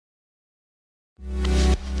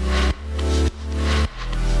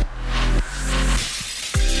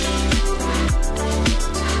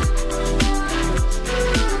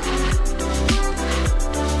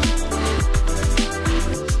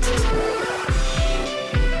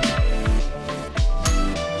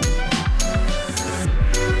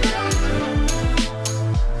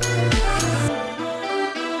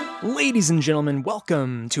Ladies and gentlemen,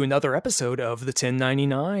 welcome to another episode of the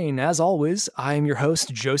 1099. As always, I am your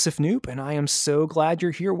host, JosephKnoop, and I am so glad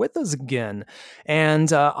you're here with us again.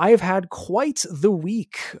 And I have had quite the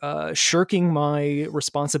week shirking my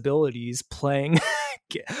responsibilities playing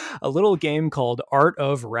a little game called Art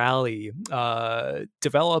of Rally,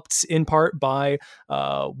 developed in part by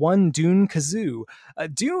one Dune Casu.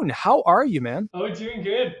 Dune, how are you, man? Oh, doing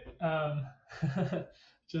good.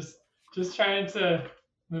 Just trying to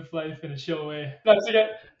live life in a chill way. Not to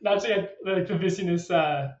get like the busyness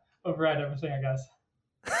override everything, I guess.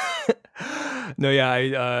 No,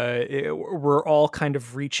 yeah, we're all kind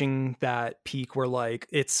of reaching that peak where like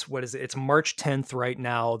it's March 10th right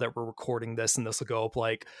now that we're recording this, and this will go up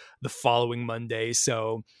like the following Monday.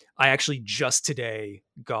 So I actually just today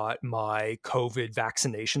got my COVID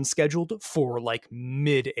vaccination scheduled for like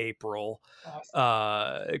mid-April,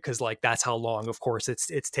 Awesome. because like that's how long, of course,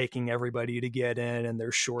 it's taking everybody to get in, and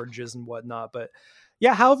there's shortages and whatnot. But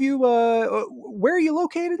yeah, how have you? Where are you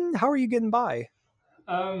located, and how are you getting by?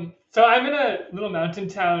 So I'm in a little mountain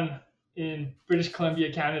town in British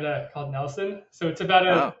Columbia, Canada called Nelson. So it's about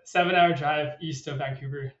Oh. a 7-hour drive east of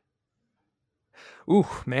Vancouver. Ooh,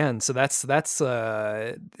 man. So that's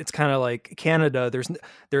it's kind of like Canada.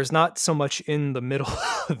 There's not so much in the middle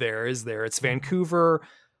there, is there? It's Vancouver,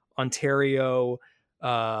 Ontario,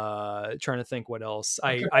 trying to think what else. Or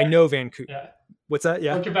I Quebec, know Vancouver. yeah. What's that?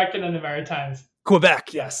 Yeah. Or Quebec and then the Maritimes.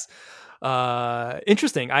 Quebec, Yeah. yes.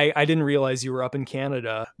 Interesting. I didn't realize you were up in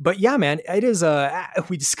Canada. But yeah, man, it is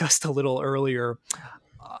we discussed a little earlier.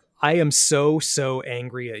 I am so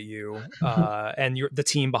angry at you and the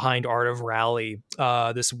team behind Art of Rally,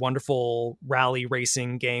 this wonderful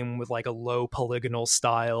racing game with like a low polygonal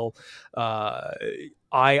style.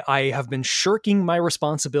 I have been shirking my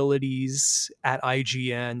responsibilities at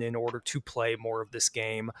IGN in order to play more of this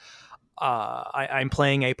game. I'm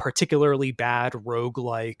playing a particularly bad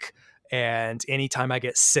roguelike, and anytime I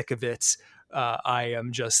get sick of it, I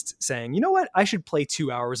am just saying, you know what? I should play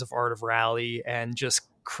 2 hours of Art of Rally and just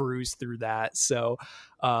cruise through that. So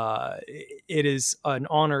it is an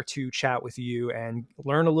honor to chat with you and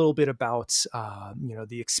learn a little bit about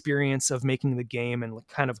the experience of making the game and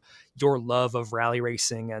kind of your love of rally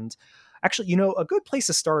racing. And actually, a good place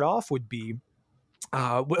to start off would be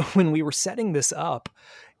when we were setting this up.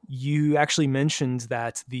 You actually mentioned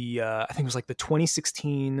that I think it was like the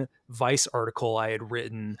 2016 Vice article I had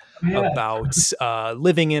written about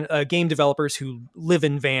living in game developers who live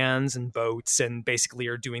in vans and boats and basically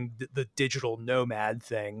are doing the digital nomad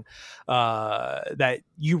thing. That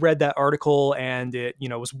you read that article, and it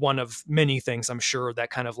was one of many things, I'm sure, that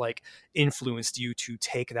kind of like influenced you to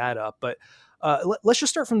take that up. But let's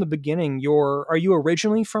just start from the beginning. Are you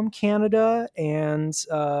originally from Canada, and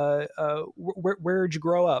where did you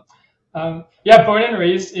grow up? Yeah, born and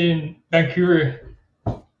raised in Vancouver.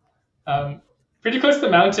 Pretty close to the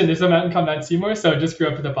mountain. There's a mountain called Mount Seymour, so I just grew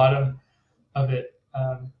up at the bottom of it.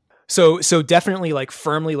 So definitely like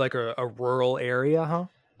firmly like a rural area, huh?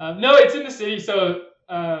 No, it's in the city, so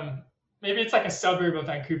maybe it's like a suburb of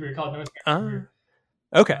Vancouver called North Vancouver.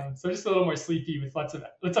 Okay. So just a little more sleepy with lots of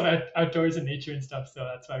outdoors and nature and stuff. So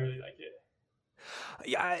that's why I really like it.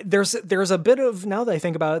 Yeah, there's a bit of, now that I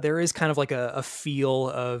think about it, there is kind of like a feel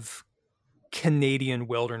of Canadian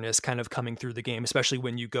wilderness kind of coming through the game, especially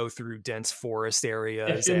when you go through dense forest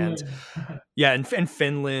areas and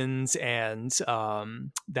Finland and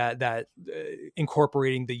that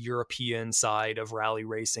incorporating the European side of rally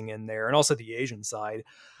racing in there, and also the Asian side.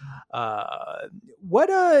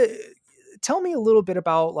 Tell me a little bit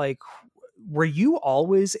about, like, were you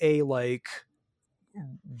always a like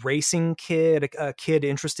racing kid, a kid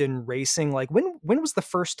interested in racing? Like when was the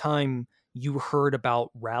first time you heard about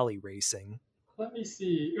rally racing? Let me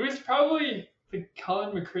see. It was probably the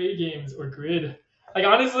Colin McRae games or Grid. Like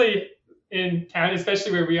honestly, in Canada,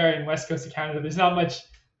 especially where we are in West Coast of Canada, there's not much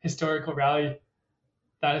historical rally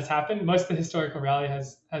that has happened. Most of the historical rally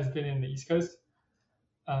has been in the East Coast,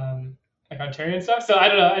 like Ontario and stuff. So I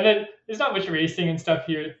don't know. And then there's not much racing and stuff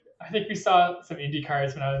here. I think we saw some Indy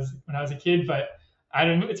cars when I was a kid, but I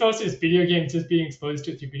don't know. It's mostly just video games, just being exposed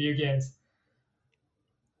to it through video games.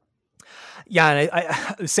 Yeah, and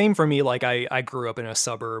I same for me. Like I grew up in a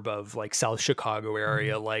suburb of like South Chicago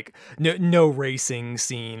area, like no racing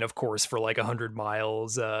scene, of course, for like 100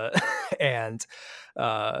 miles. And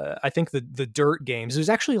I think the dirt games, there's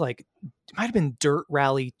actually like, it might have been Dirt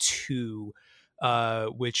Rally 2,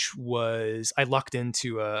 which was, I lucked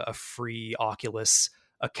into a free Oculus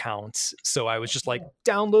account. So I was just like,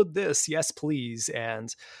 download this, yes, please.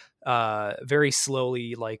 And very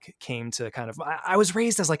slowly like came to kind of, I was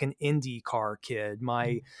raised as like an Indy car kid.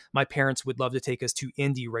 My parents would love to take us to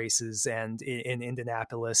Indy races and in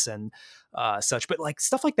Indianapolis and such, but like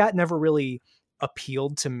stuff like that never really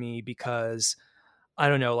appealed to me because I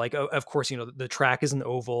don't know, like, of course, the track is an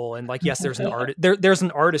oval and like, yes, there's there's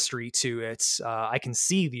an artistry to it. I can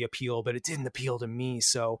see the appeal, but it didn't appeal to me.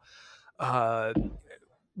 So,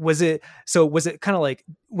 was it kind of like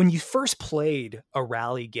when you first played a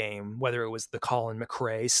rally game, whether it was the Colin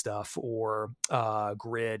McRae stuff or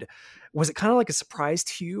Grid, was it kind of like a surprise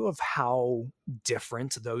to you of how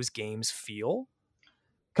different those games feel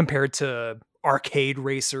compared to arcade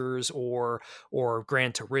racers or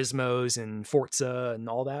Gran Turismos and Forza and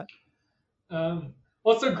all that?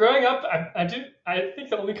 Well, so growing up, I think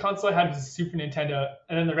the only console I had was a Super Nintendo,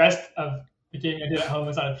 and then the rest of the gaming I did at home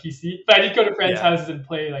was on a PC. But I did go to friends' houses and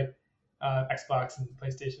play like Xbox and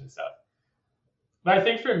PlayStation and stuff. But I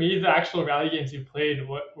think for me, the actual rally games you played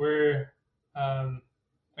were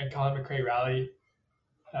like Colin McRae Rally,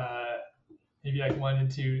 maybe like 1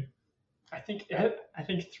 and 2. I think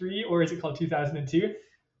 3, or is it called 2002?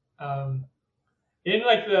 In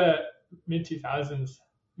like the mid to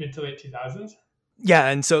late 2000s. Yeah,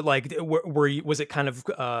 and so like, was it kind of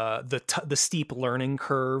the steep learning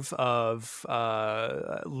curve of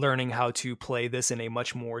learning how to play this in a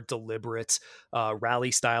much more deliberate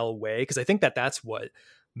rally style way? Because I think that's what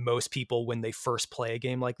most people, when they first play a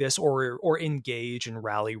game like this or engage in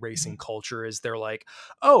rally racing culture, is they're like,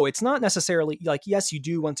 oh, it's not necessarily like, yes, you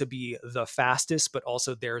do want to be the fastest, but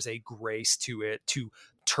also there's a grace to it, to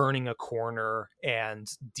turning a corner and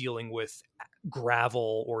dealing with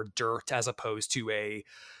gravel or dirt as opposed to a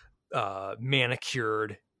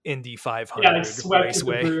manicured Indy 500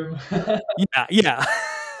 raceway. Yeah.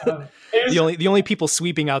 The only people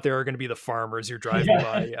sweeping out there are going to be the farmers you're driving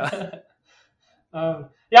by.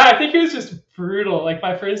 I think it was just brutal. Like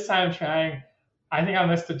my first time trying, I think I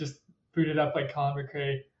must have just booted up like Colin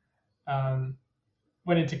McRae,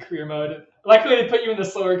 went into career mode. Luckily they put you in the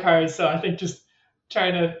slower cars, so I think just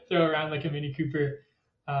trying to throw around like a Mini Cooper.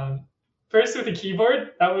 First with a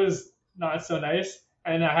keyboard, that was not so nice.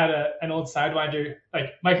 And I had an old Sidewinder,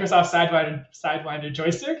 like Microsoft Sidewinder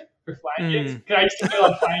joystick for flying games. Because I used to play a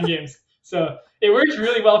lot of flying games. So it worked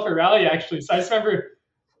really well for rally, actually. So I just remember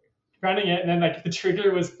running it, and then like the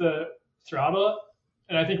trigger was the throttle.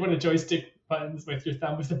 And I think one of the joystick buttons with your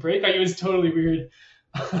thumb was the brake. Like it was totally weird.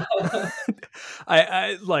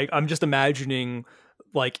 I'm just imagining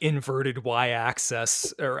like inverted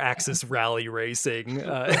y-axis or axis rally racing.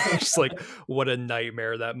 Just like what a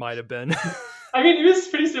nightmare that might have been. I mean, it was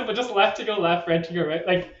pretty simple. Just left to go left, right to go right.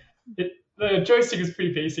 Like the joystick is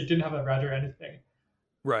pretty basic. Didn't have a rudder or anything.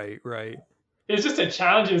 Right. It was just a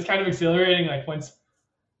challenge. It was kind of exhilarating. Like once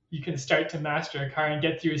you can start to master a car and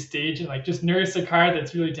get through a stage and like just nurse a car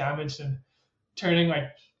that's really damaged and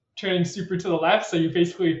turning super to the left. So you're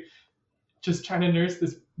basically just trying to nurse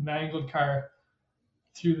this mangled car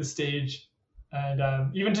through the stage,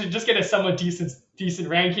 and even to just get a somewhat decent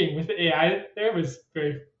ranking with the AI there was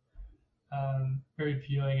very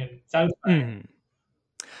appealing and satisfying.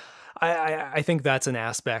 I think that's an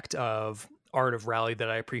aspect of Art of Rally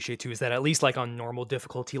that I appreciate too, is that at least like on normal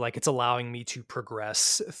difficulty, like it's allowing me to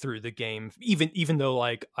progress through the game, even though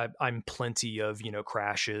like I'm plenty of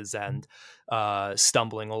crashes and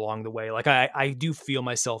stumbling along the way. Like I do feel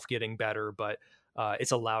myself getting better, but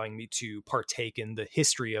it's allowing me to partake in the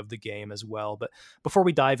history of the game as well. But before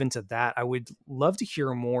we dive into that, I would love to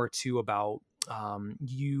hear more too about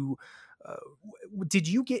you. Did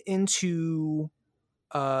you get into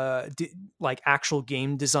like actual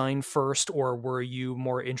game design first, or were you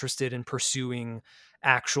more interested in pursuing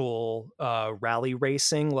actual rally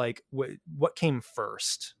racing? Like what came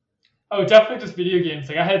first? Oh, definitely just video games.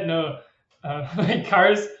 Like I had no like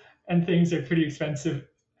cars and things are pretty expensive.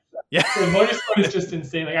 Yeah. So motorsport is just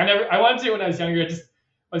insane. Like I wanted to do it when I was younger. I just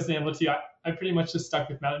wasn't able to. I pretty much just stuck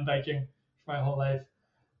with mountain biking for my whole life.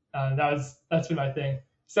 That's been my thing.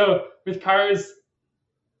 So with cars,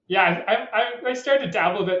 yeah, I started to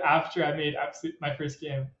dabble a bit after I made my first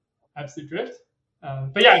game, Absolute Drift.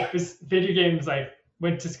 But yeah, this video games, like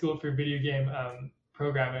went to school for video game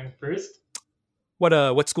programming first.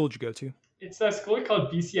 What school did you go to? It's a school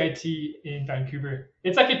called BCIT in Vancouver.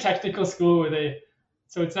 It's like a technical school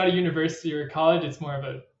so it's not a university or a college. It's more of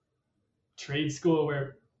a trade school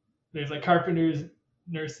where there's like carpenters,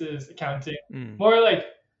 nurses, accounting, more like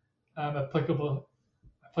applicable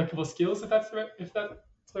skills, if that's the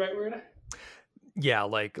right word. Yeah,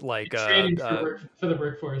 like training for the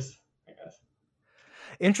workforce, I guess.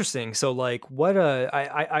 Interesting. So like what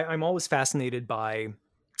I'm always fascinated by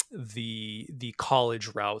the college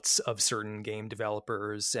routes of certain game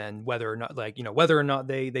developers, and whether or not, like, whether or not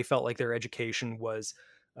they felt like their education was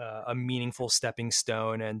a meaningful stepping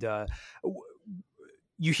stone. And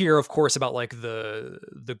you hear, of course, about like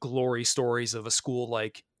the glory stories of a school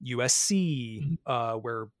like USC,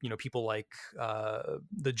 where people like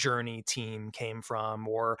the Journey team came from,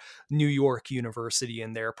 or New York University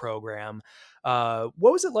and their program. What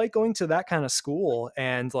was it like going to that kind of school?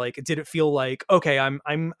 And like, did it feel like, okay,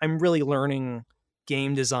 I'm really learning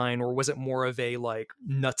game design, or was it more of a like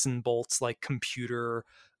nuts and bolts, like computer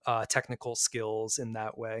technical skills in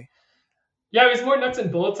that way? Yeah, it was more nuts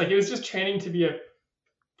and bolts. Like it was just training to be a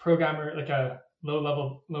programmer, like a lower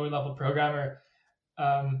level programmer,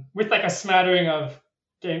 with like a smattering of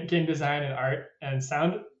game design and art and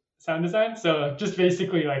sound design. So just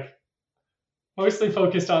basically like mostly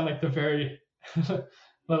focused on like the very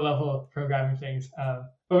low level programming things.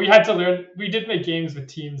 But we had to learn. We did make games with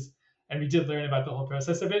teams, and we did learn about the whole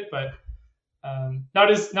process of it, but not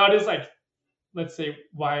as like, let's say,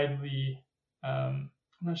 widely. I'm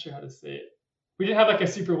not sure how to say it. We didn't have like a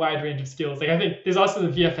super wide range of skills. Like I think there's also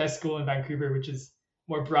the VFS school in Vancouver, which is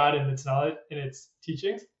more broad in its knowledge, in its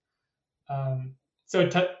teachings. So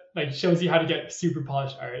it like shows you how to get super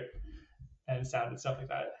polished art and sound and stuff like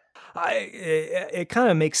that. It kind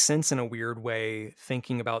of makes sense in a weird way,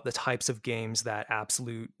 thinking about the types of games that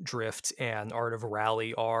Absolute Drift and Art of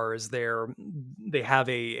Rally are. Is they have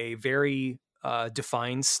a very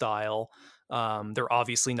defined style. They're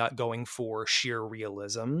obviously not going for sheer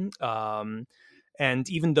realism. And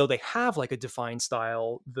even though they have like a defined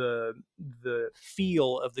style, the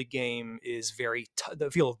feel of the game is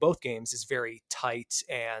the feel of both games is very tight,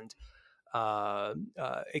 and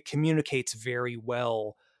it communicates very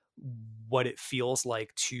well what it feels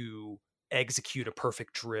like to execute a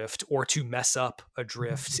perfect drift or to mess up a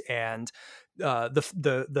drift. And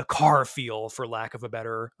the car feel, for lack of a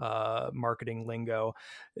better marketing lingo,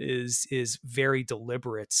 is very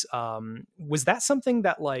deliberate. Was that something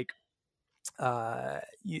that like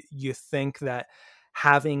you think that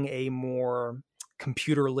having a more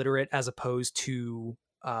computer literate as opposed to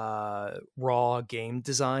raw game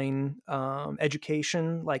design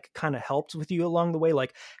education like kind of helped with you along the way,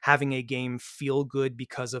 like having a game feel good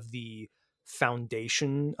because of the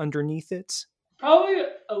foundation underneath it? Probably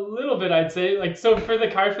a little bit, I'd say. Like, so for the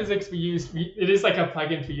car physics we use, it is like a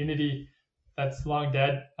plugin for Unity that's long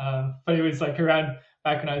dead. But it was like around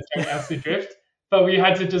back when I was starting Absolute Drift. But we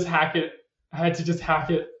had to just hack it. I had to just hack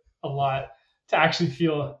it a lot to actually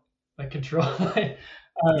feel like control.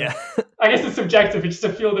 Yeah. I guess it's subjective, but just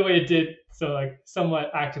to feel the way it did. So like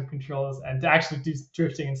somewhat active controls, and to actually do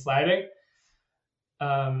drifting and sliding.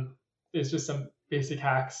 There's just some basic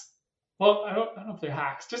hacks. Well, I don't know if they're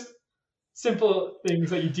hacks, just simple things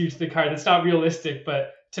that you do to the car that's not realistic,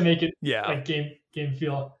 but to make it like game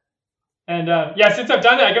feel. And since I've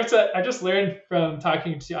done that, I just learned from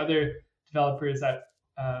talking to other developers at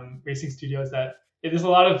racing studios that there's a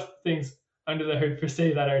lot of things under the hood per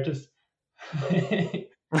se that are just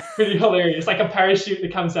pretty hilarious. Like a parachute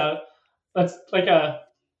that comes out. That's like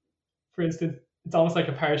for instance, it's almost like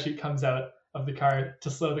a parachute comes out of the car to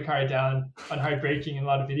slow the car down on hard braking in a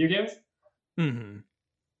lot of video games. Mm-hmm.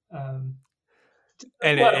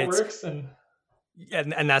 And it works, and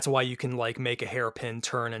that's why you can like make a hairpin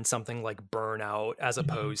turn in something like Burnout as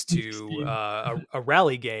opposed to a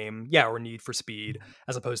rally game, or Need for Speed,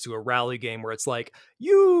 as opposed to a rally game where it's like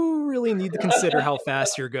you really need to consider how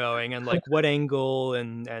fast you're going and like what angle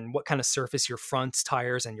and what kind of surface your front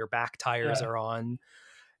tires and your back tires are on.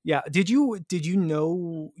 Yeah. Did you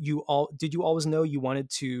always know you wanted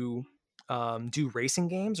to do racing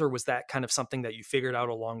games, or was that kind of something that you figured out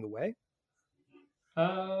along the way?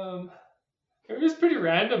 It was pretty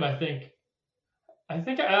random, I think.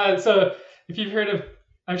 So if you've heard of,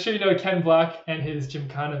 I'm sure you know Ken Block and his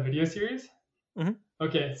Gymkhana video series. Mm-hmm.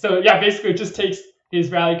 Okay, so yeah, basically it just takes his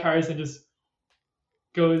rally cars and just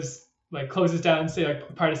goes like closes down, say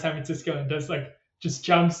like part of San Francisco, and does like just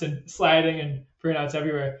jumps and sliding and burnouts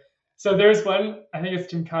everywhere. So there's one, I think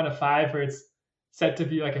it's Gymkhana 5, where it's set to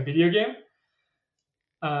be like a video game,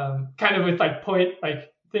 kind of with like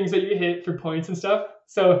things that you hit for points and stuff.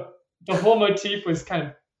 So the whole motif was kind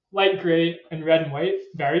of light gray and red and white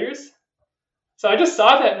barriers. So I just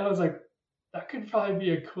saw that and I was like, that could probably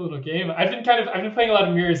be a cool little game. I've been playing a lot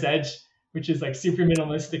of Mirror's Edge, which is like super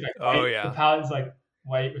minimalistic. Like white. The palette is like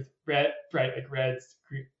white with bright like reds,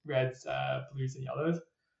 blues and yellows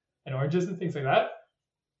and oranges and things like that.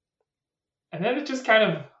 And then it just kind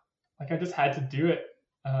of like I just had to do it.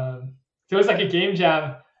 There was like a game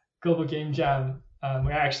jam, global game jam,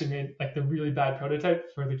 where I actually made like the really bad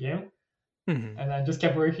prototype for the game. Mhm. and I just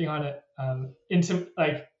kept working on it into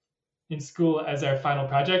like in school as our final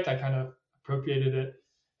project. I kind of appropriated it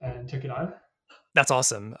and took it on. That's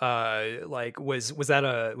awesome. Like, was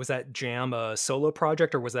that jam a solo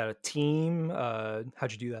project or was that a team?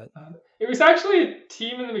 How'd you do that? It was actually a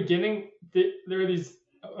team in the beginning. There were these.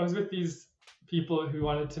 I was with these people who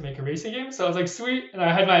wanted to make a racing game, so I was like, sweet, and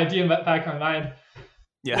I had my idea back in my mind.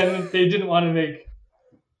 Yeah. Then they didn't want to make.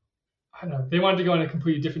 I don't know. They wanted to go in a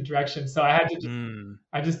completely different direction, so I had to. Mm.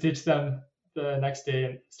 I just ditched them the next day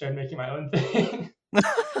and started making my own thing.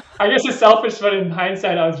 I guess it's selfish, but in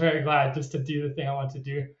hindsight, I was very glad just to do the thing I wanted to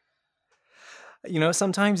do.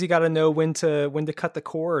 Sometimes you got to know when to cut the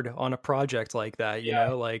cord on a project like that.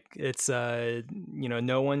 Yeah, Like it's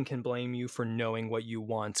no one can blame you for knowing what you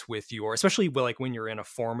want with your, especially like when you're in a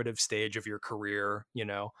formative stage of your career.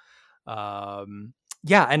 Yeah,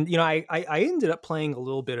 and I ended up playing a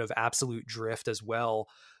little bit of Absolute Drift as well.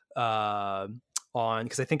 Uh, on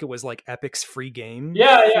because I think it was like Epic's free game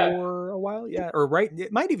yeah, yeah. for a while. Yeah, or right,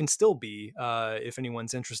 it might even still be if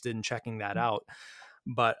anyone's interested in checking that out.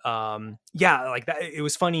 But yeah, like that, it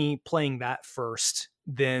was funny playing that first,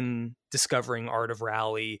 then discovering Art of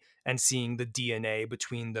Rally and seeing the DNA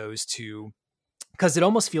between those two, because it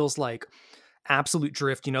almost feels like Absolute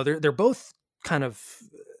Drift, they're both kind of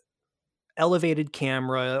elevated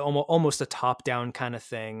camera, almost a top down kind of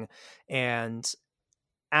thing. And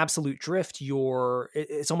Absolute Drift,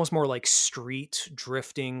 it's almost more like street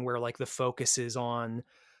drifting, where like the focus is on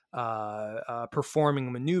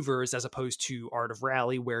performing maneuvers, as opposed to Art of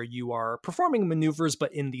Rally, where you are performing maneuvers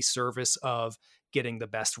but in the service of getting the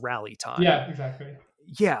best rally time. Yeah, exactly.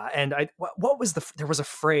 Yeah, and what was there was a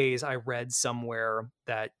phrase I read somewhere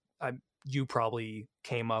that you probably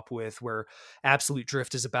came up with, where Absolute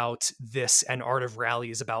Drift is about this and Art of Rally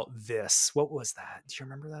is about this. What was that? Do you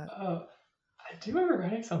remember that? I do remember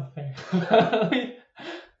writing something.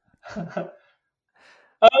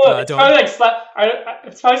 Oh, it's Don't. probably like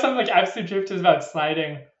it's probably something like Absolute Drift is about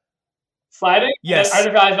sliding, and then Art Yes,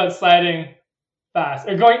 of Rally is about sliding fast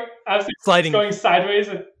or going. Absolute Drift is sliding going sideways,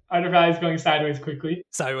 and Art of Rally is going sideways quickly.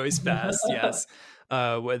 sideways fast. Yes.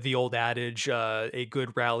 The old adage, a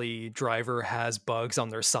good rally driver has bugs on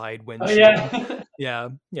their side Oh windshield. yeah. Yeah,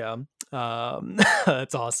 yeah.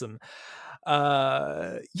 That's awesome.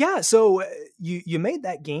 Yeah, so you made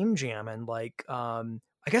that game jam, and like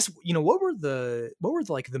I guess what were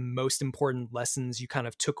like the most important lessons you kind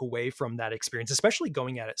of took away from that experience, especially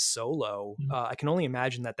going at it solo. I can only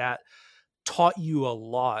imagine that taught you a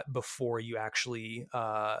lot before you actually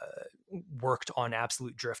worked on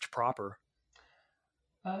Absolute Drift proper.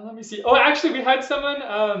 Let me see. Oh, actually, we had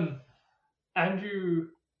someone, Andrew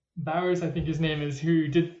Bowers, I think his name is,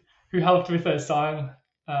 who helped with a song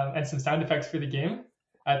and some sound effects for the game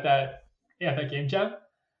at that game jam.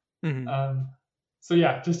 Mhm. So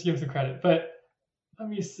yeah, just to give some credit. But let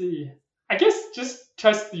me see. I guess just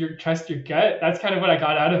trust your gut. That's kind of what I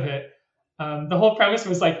got out of it. The whole premise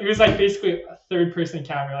was like it was like basically a third person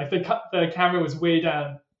camera. Like the camera was way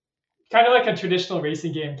down, kind of like a traditional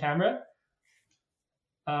racing game camera.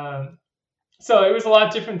 Um, so it was a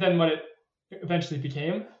lot different than what it eventually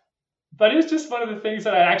became. But it was just one of the things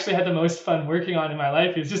that I actually had the most fun working on in my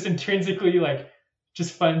life. It was just intrinsically like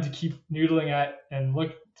just fun to keep noodling at and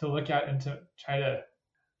look at and to try to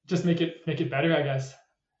just make it better, I guess.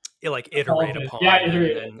 Like Evolve iterate it. Yeah, upon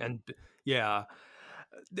iterate it. and yeah,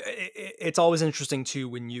 it's always interesting too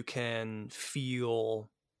when you can feel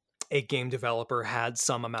a game developer had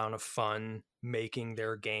some amount of fun making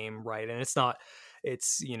their game, right? And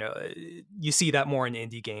it's you see that more in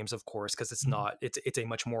indie games, of course, because it's a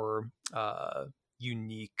much more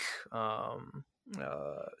unique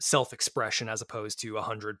self-expression as opposed to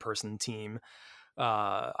 100-person team.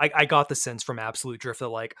 I got the sense from Absolute Drift that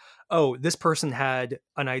like, oh, this person had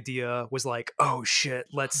an idea, was like, oh shit,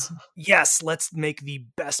 let's make the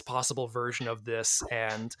best possible version of this,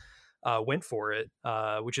 and went for it,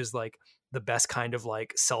 which is like the best kind of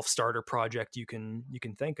like self-starter project you can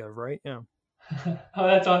think of, right? Yeah. Oh,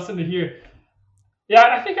 that's awesome to hear.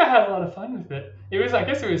 Yeah, I think I had a lot of fun with it. I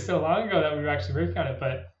guess it was so long ago that we were actually working on it,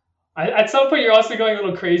 but at some point you're also going a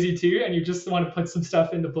little crazy too, and you just want to put some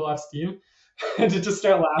stuff in to blow off steam and to just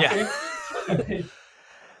start Yeah. laughing.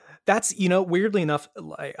 That's weirdly enough,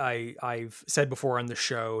 I've said before on the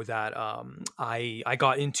show that I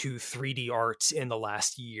got into 3D art in the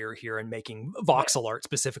last year here, and making voxel art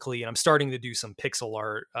specifically, and I'm starting to do some pixel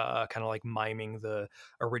art, kind of like miming the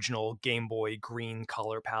original Game Boy green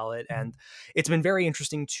color palette, and it's been very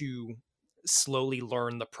interesting to slowly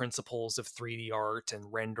learn the principles of 3D art and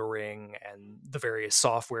rendering and the various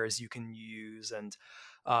softwares you can use. And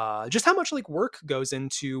just how much like work goes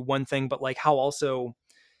into one thing, but like how also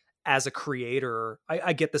as a creator,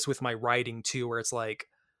 I get this with my writing too, where it's like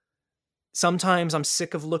sometimes I'm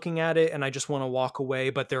sick of looking at it and I just want to walk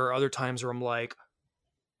away, but there are other times where I'm like,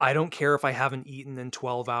 I don't care if I haven't eaten in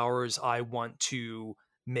 12 hours. I want to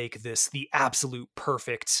make this the absolute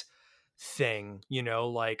perfect thing,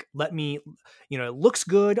 like let me, it looks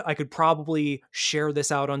good. I could probably share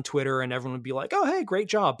this out on Twitter and everyone would be like, oh, hey, great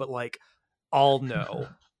job. But like,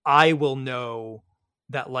 I will know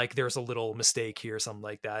that like there's a little mistake here, something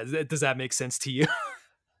like that. Does that make sense to you?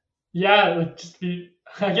 Yeah, like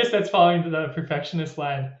I guess that's following the perfectionist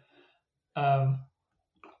line.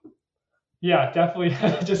 Yeah, definitely.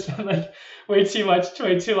 Just spent like way too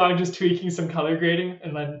long just tweaking some color grading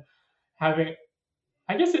and then having,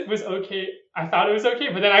 I guess it was okay. I thought it was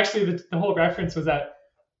okay, but then actually the whole reference was that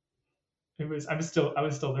I was still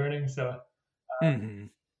learning. So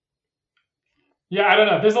yeah, I don't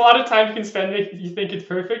know. There's a lot of time you can spend making you think it's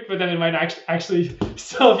perfect, but then it might actually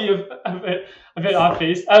still be a bit off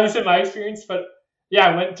base, at least in my experience. But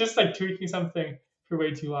yeah, when just like tweaking something for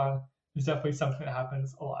way too long is definitely something that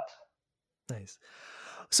happens a lot. Nice.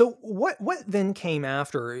 So what then came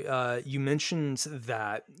after? You mentioned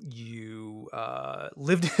that you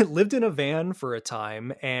lived in a van for a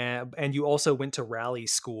time, and you also went to rally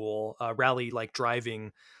school, rally like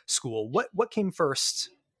driving school. What came first?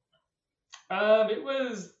 It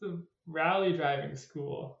was the rally driving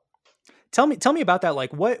school. Tell me about that.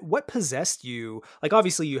 Like what possessed you? Like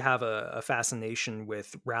obviously you have a fascination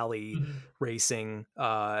with rally racing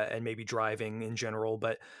and maybe driving in general,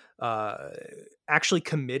 but actually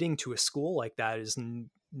committing to a school like that is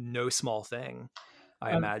no small thing,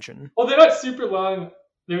 I imagine. Well, they're not super long.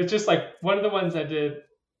 There was just like one of the ones I did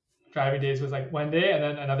driving days was like 1 day, and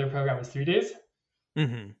then another program was 3 days,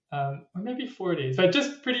 or maybe 4 days, but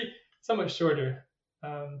just somewhat shorter.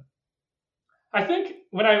 I think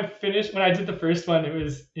when I did the first one, it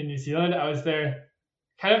was in New Zealand. I was there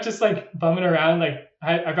kind of just like bumming around. Like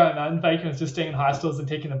I brought a mountain bike and was just staying in hostels and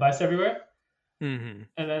taking the bus everywhere. And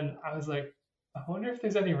then I was like, I wonder if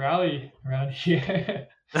there's any rally around here.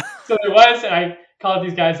 So there was, and I called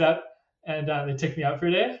these guys up and they took me out for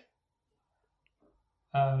a day.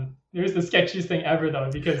 It was the sketchiest thing ever though,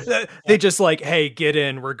 because they just like, hey, get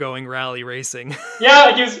in, we're going rally racing. Yeah,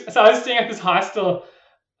 like so I was staying at this hostel.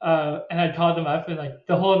 And I called them up and like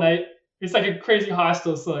the whole night, it's like a crazy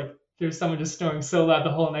hostel. So like there's someone just snoring so loud the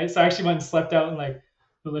whole night. So I actually went and slept out in like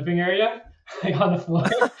the living area, like on the floor,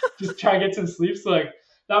 just try to get some sleep. So like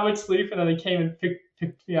not much sleep. And then they came and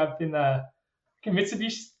picked me up in the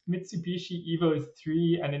Mitsubishi Evo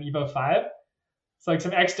 3 and an Evo 5. So like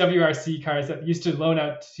some XWRC cars that used to loan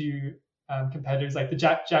out to competitors, like the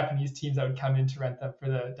Japanese teams that would come in to rent them for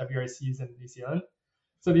the WRCs in New Zealand.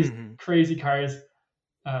 So these crazy cars.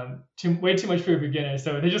 Way too much for a beginner.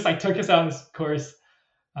 So they just like took us out on this course,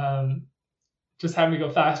 just had me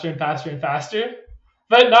go faster and faster and faster.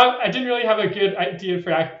 But now I didn't really have a good idea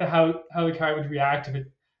for how the car would react if it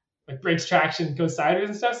like breaks traction, goes sideways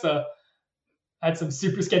and stuff. So I had some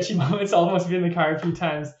super sketchy moments. Almost been in the car a few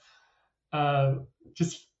times.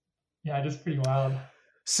 Just pretty wild.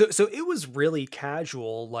 So it was really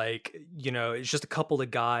casual, like, it's just a couple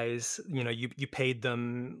of guys, you paid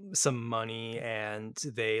them some money and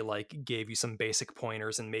they like gave you some basic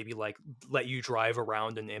pointers and maybe like let you drive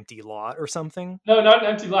around an empty lot or something. No, not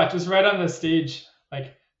an empty lot, just right on the stage.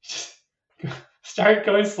 Like just start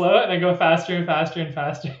going slow and then go faster and faster and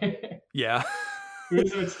faster. Yeah. It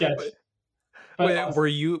was a bit sketch. But awesome.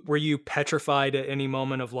 Were you petrified at any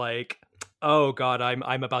moment of like, oh God,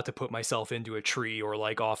 I'm about to put myself into a tree or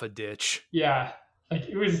like off a ditch? Yeah, like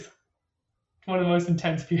it was one of the most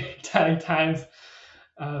intense times.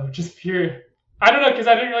 Just pure, I don't know, because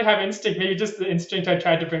I didn't really have instinct. Maybe just the instinct I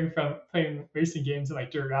tried to bring from playing racing games and like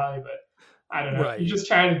dirt rally, but I don't know. Right. You're just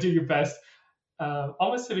trying to do your best.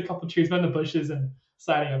 Almost hit a couple trees, but in the bushes and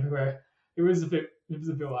sliding everywhere. It was a bit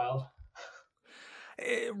wild.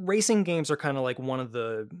 Racing games are kind of like one of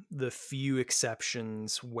the few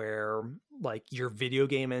exceptions where like your video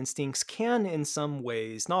game instincts can in some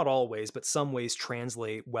ways, not always, but some ways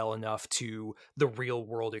translate well enough to the real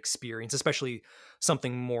world experience, especially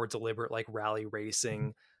something more deliberate like rally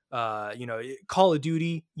racing. Call of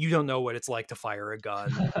Duty, you don't know what it's like to fire a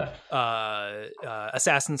gun.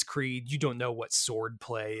 Assassin's Creed, you don't know what sword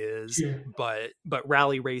play is. Yeah. But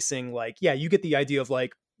rally racing, like, yeah, you get the idea of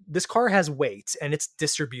like, this car has weight and it's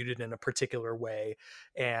distributed in a particular way.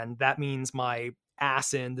 And that means my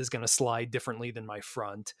ass end is going to slide differently than my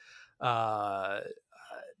front.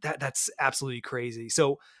 That's absolutely crazy.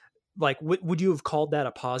 So like, would you have called that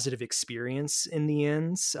a positive experience in the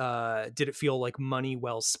end? Did it feel like money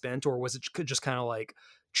well spent, or was it just kind of like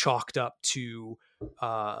chalked up to,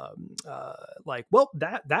 like, well,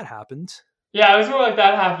 that happened? Yeah, it was more like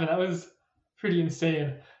that happened. That was pretty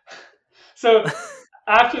insane. So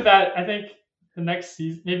after that, I think the next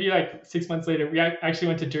season, maybe like 6 months later, we actually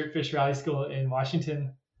went to Dirtfish Rally School in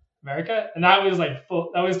Washington, America, and that was like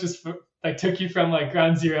full. That was just like took you from like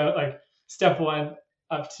ground zero, like step one,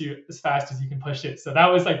 up to as fast as you can push it. So that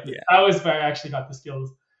was like that was where I actually got the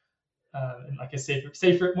skills in like a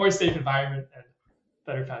safer, more safe environment and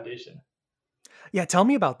better foundation. Yeah, tell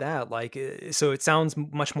me about that. Like, so it sounds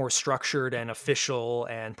much more structured and official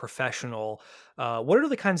and professional. What are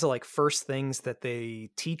the kinds of like first things that they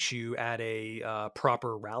teach you at a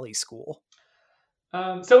proper rally school?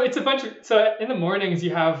 So it's a bunch of, so in the mornings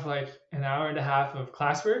you have like an hour and a half of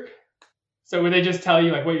classwork. So where they just tell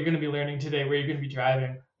you like what you're going to be learning today, where you're going to be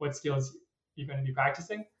driving, what skills you're going to be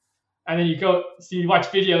practicing. And then you watch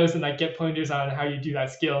videos and like get pointers on how you do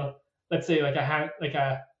that skill. Let's say like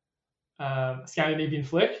a Scandinavian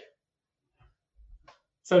flick.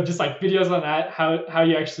 So just like videos on that, how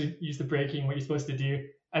you actually use the braking, what you're supposed to do.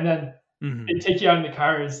 And then they take you out in the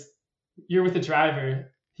cars. You're with the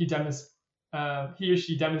driver. He or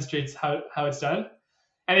she demonstrates how it's done.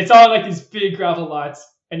 And it's all like these big gravel lots.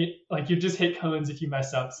 And you just hit cones if you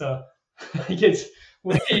mess up. So like it's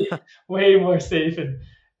way more safe and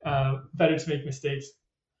better to make mistakes.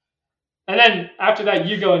 And then after that,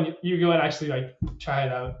 you go and actually like try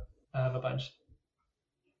it out a bunch.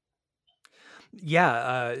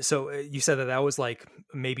 Yeah. So you said that was like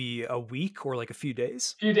maybe a week or like a few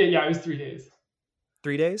days? Few days. Yeah, it was 3 days.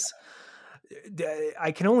 3 days?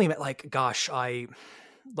 I can only like, gosh,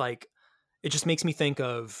 it just makes me think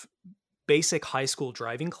of basic high school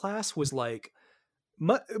driving class was like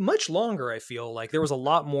much longer. I feel like there was a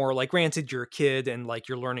lot more, like, granted you're a kid and like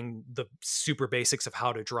you're learning the super basics of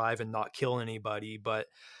how to drive and not kill anybody, but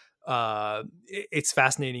it's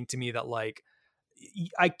fascinating to me that like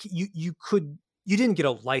you didn't get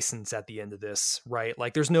a license at the end of this, right?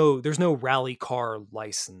 Like there's no rally car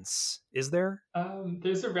license, is there?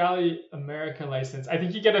 There's a Rally America license. I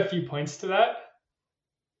think you get a few points to that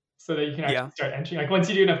so that you can actually start entering. Like once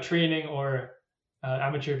you do enough training or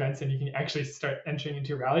amateur events, then you can actually start entering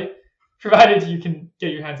into a rally, provided you can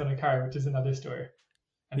get your hands on a car, which is another story.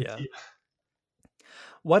 Yeah.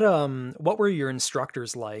 What were your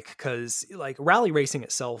instructors like? Because like rally racing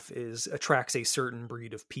itself attracts a certain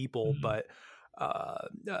breed of people, but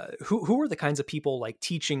who are the kinds of people like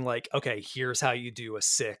teaching, like, okay, here's how you do a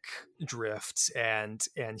sick drift, and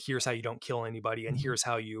here's how you don't kill anybody, and here's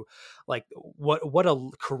how you, like, what a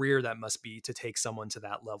career that must be to take someone to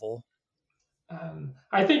that level.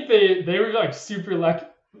 I think they were like super lucky,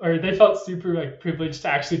 or they felt super like privileged to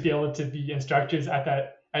actually be able to be instructors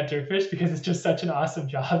at Dirtfish, because it's just such an awesome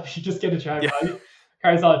job. You just get to drive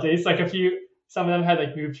cars all day. It's like some of them had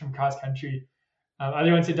like moved from cross country.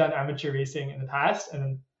 Other ones had done amateur racing in the past, and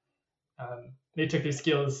then they took their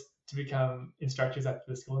skills to become instructors at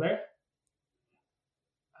the school there.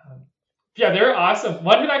 Yeah, they were awesome.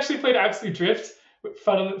 One had actually played Absolute Drift.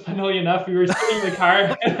 Funnily enough, we were sitting in the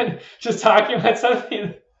car and just talking about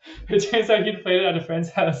something. It turns out he'd played it at a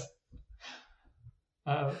friend's house.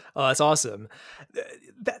 Oh, that's awesome.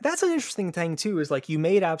 That's an interesting thing too, is like you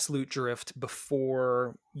made Absolute Drift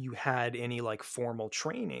before you had any like formal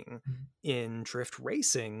training in drift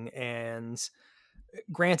racing, and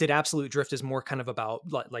granted Absolute Drift is more kind of about,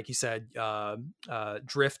 like you said,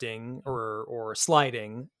 drifting or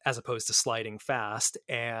sliding as opposed to sliding fast.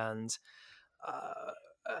 And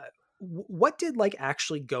what did like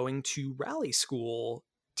actually going to rally school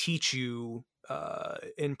teach you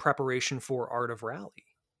in preparation for Art of Rally?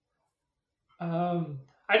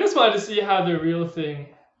 I just wanted to see how the real thing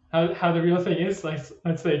is, like,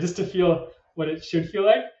 let's say, just to feel what it should feel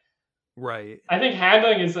like. Right. I think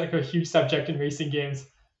handling is like a huge subject in racing games.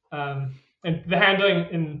 And the handling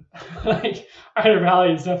in like Art of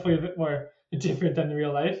Rally is definitely a bit more different than in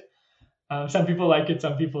real life. Some people like it,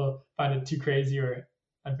 some people find it too crazy or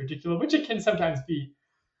unpredictable, which it can sometimes be.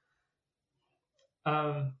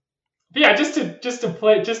 But yeah, just to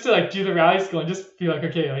play, just to like do the rally school and just be like,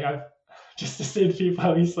 okay, like I've just to say to people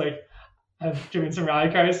at least like I've driven some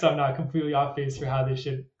rally cars, so I'm not completely off base for how they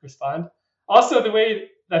should respond. Also, the way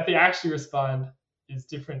that they actually respond is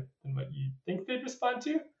different than what you think they'd respond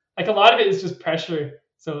to. Like a lot of it is just pressure.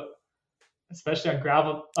 So especially on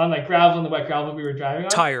gravel and the wet gravel we were driving on.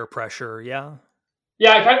 Tire pressure, yeah.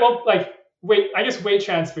 Yeah, kind of, well, like weight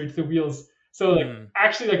transfer to the wheels. So like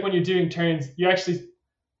actually like when you're doing turns, you actually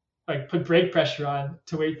like put brake pressure on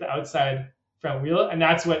to weight the outside front wheel, and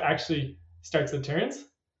that's what actually starts the turns.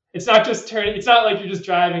 It's not just turning. It's not like you're just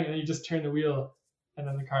driving and then you just turn the wheel and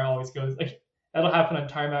then the car always goes. Like that'll happen on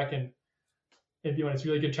tarmac and maybe when it's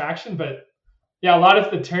really good traction. But yeah, a lot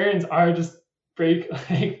of the turns are just big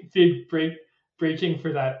braking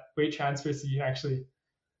for that weight transfer, so you can actually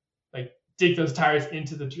like dig those tires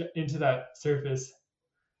into that surface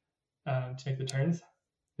to make the turns.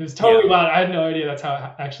 It was totally wild. I had no idea that's how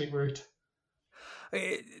it actually worked.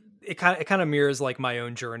 It kind of mirrors like my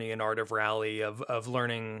own journey in Art of Rally of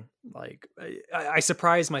learning. Like I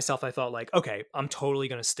surprised myself. I thought like, okay, I'm totally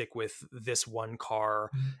going to stick with this one car.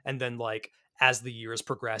 And then like as the years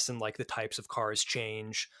progress and like the types of cars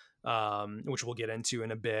change, which we'll get into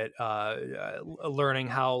in a bit, learning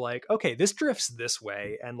how like, okay, this drifts this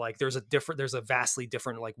way. And like, there's a vastly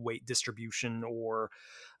different like weight distribution, or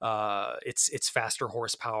it's faster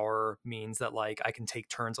horsepower means that like I can take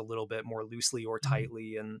turns a little bit more loosely or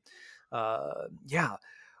tightly. And so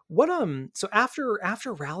after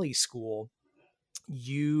rally school,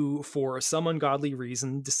 you for some ungodly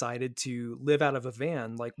reason decided to live out of a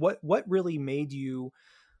van. Like what really made you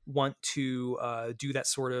want to do that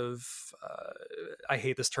sort of I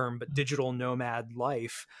hate this term, but digital nomad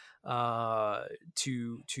life, to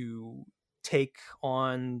take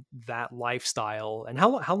on that lifestyle? And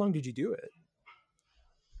how long did you do it?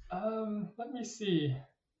 Let me see.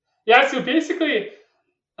 Yeah, so basically,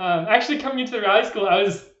 actually coming into the rally school, I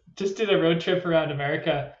was just did a road trip around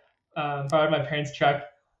America, borrowed my parents' truck,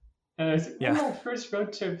 and it was one of my first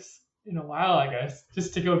road trips in a while, I guess,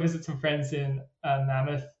 just to go visit some friends in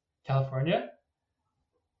Mammoth, California.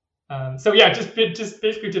 So yeah, just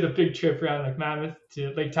basically did a big trip around like Mammoth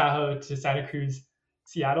to Lake Tahoe to Santa Cruz,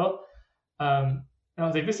 Seattle. And I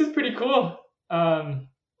was like, this is pretty cool. I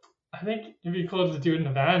think it'd be cool to do it in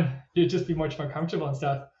a van. It'd just be much more comfortable and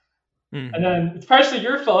stuff. Mm-hmm. And then it's partially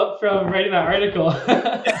your fault from writing that article.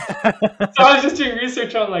 So I was just doing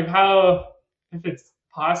research on like if it's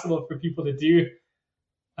possible for people to do.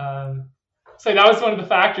 So that was one of the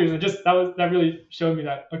factors, and just that really showed me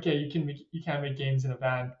that okay, you can make games in a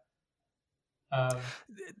van.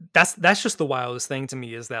 That's just the wildest thing to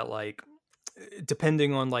me, is that like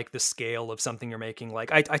depending on like the scale of something you're making,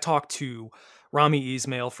 like I talked to Rami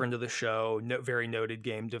Ismail, friend of the show, very noted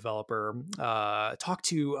game developer, talked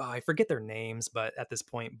to I forget their names, but at this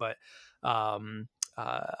point, but a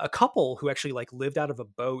couple who actually like lived out of a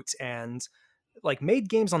boat and like made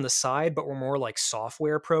games on the side, but were more like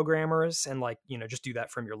software programmers, and like, you know, just do that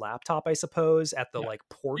from your laptop, I suppose, at the like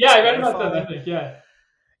port. Yeah, I read about that, I think.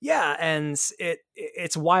 Yeah, and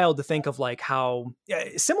it's wild to think of like how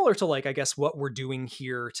similar to like I guess what we're doing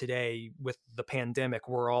here today with the pandemic.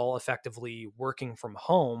 We're all effectively working from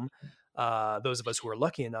home, those of us who are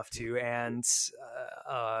lucky enough to, and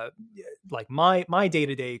like my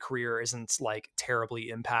day-to-day career isn't like terribly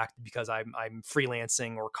impacted because I'm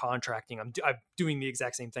freelancing or contracting. I'm doing the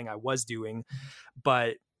exact same thing I was doing,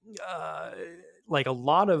 but like a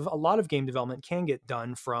lot of game development can get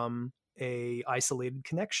done from a isolated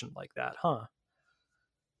connection like that, huh?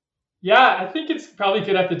 Yeah, I think it's probably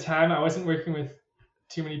good at the time. I wasn't working with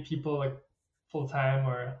too many people like full time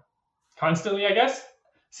or constantly, I guess.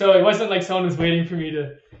 So it wasn't like someone was waiting for me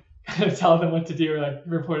to kind of tell them what to do or like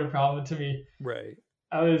report a problem to me. Right.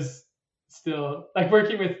 I was still like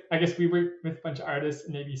working with, I guess we work with a bunch of artists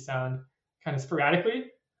and maybe sound kind of sporadically.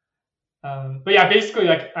 But yeah, basically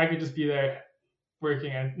like I could just be there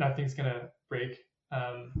working and nothing's gonna break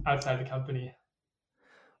outside the company.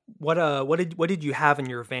 What did you have in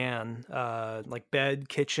your van? Like bed,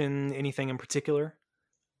 kitchen, anything in particular?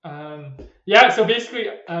 Yeah, so basically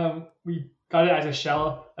we got it as a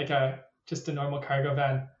shell, like just a normal cargo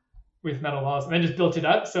van with metal walls, and then just built it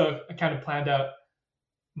up. So I kind of planned out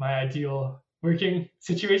my ideal working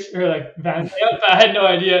situation or like van layout, but I had no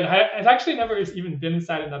idea, and I've actually never even been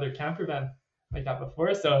inside another camper van like that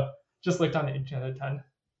before. So just looked on the internet a ton.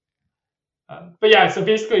 But yeah, so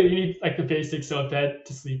basically you need like the basics, so a bed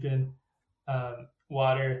to sleep in,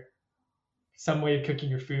 water, some way of cooking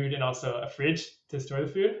your food, and also a fridge to store the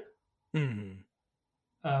food. Mm-hmm.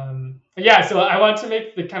 But yeah, so I want to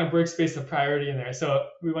make the kind of workspace a priority in there. So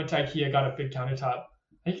we went to IKEA, got a big countertop.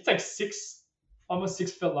 I think it's like almost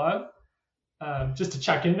 6 foot long, just to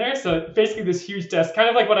check in there. So basically this huge desk, kind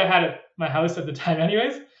of like what I had at my house at the time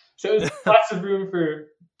anyways. So it was lots of room for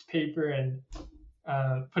paper and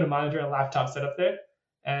put a monitor and a laptop set up there,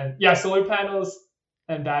 and yeah, solar panels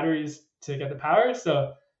and batteries to get the power.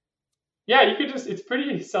 So yeah, you could it's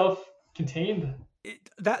pretty self-contained.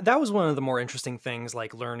 That was one of the more interesting things,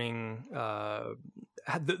 like learning the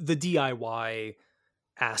DIY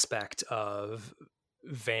aspect of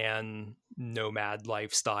van nomad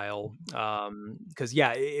lifestyle. Because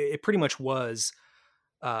yeah, it pretty much was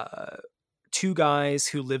uh, two guys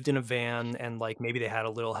who lived in a van, and like maybe they had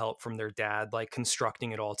a little help from their dad, like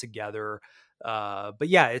constructing it all together. But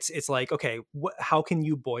yeah, it's like, okay, how can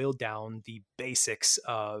you boil down the basics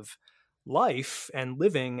of life and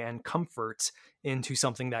living and comfort into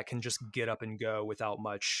something that can just get up and go without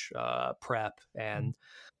much prep? And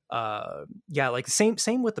yeah, like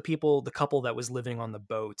same with the couple that was living on the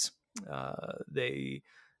boat. They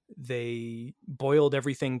boiled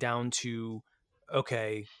everything down to,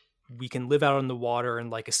 okay, we can live out on the water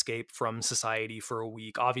and like escape from society for a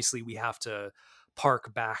week. Obviously we have to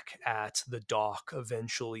park back at the dock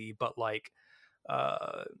eventually, but like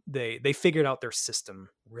they figured out their system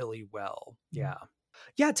really well. Yeah.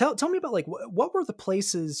 Yeah, tell me about like what were the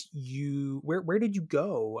places where did you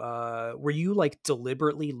go? Were you like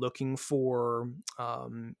deliberately looking for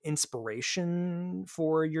inspiration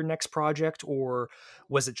for your next project, or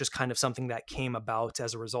was it just kind of something that came about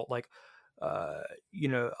as a result? Like,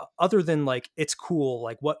 other than like it's cool,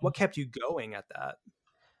 like what kept you going at that?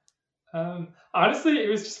 Honestly, it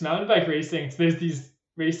was just mountain bike racing. So there's these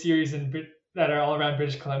race series that are all around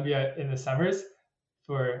British Columbia in the summers.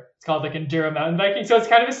 It's called like enduro mountain biking. So it's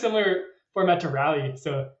kind of a similar format to rally.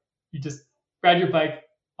 So you just ride your bike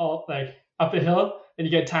all like up the hill, and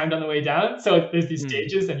you get timed on the way down. So there's these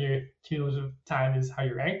stages, and your cumulative time is how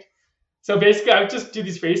you're ranked. So basically, I would just do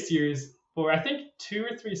these race series for I think 2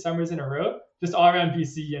 or 3 summers in a row, just all around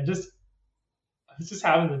BC, and I was just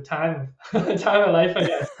having the time of life, I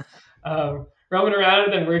guess. Roaming around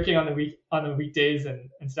and then working on the weekdays and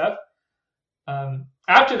stuff.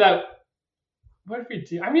 After that, what did we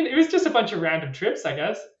do? I mean, it was just a bunch of random trips, I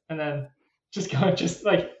guess, and then just going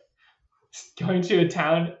to a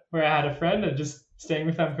town where I had a friend and just staying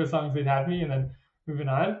with them for as long as they'd have me, and then moving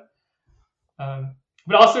on.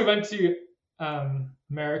 But also we went to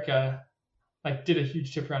America, like did a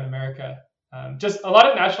huge trip around America. Just a lot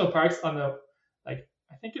of national parks on the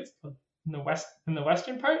I think it's in the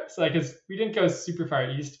western part. So like we didn't go super far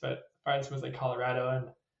east, but farthest was like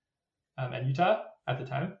Colorado and Utah at the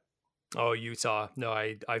time. Oh, Utah. No,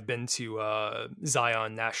 I've been to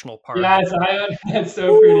Zion National Park. Yeah, Zion. It's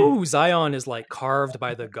so pretty. Ooh, Zion is like carved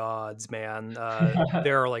by the gods, man.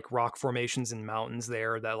 There are like rock formations and mountains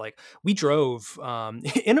there that like we drove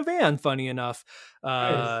in a van, funny enough.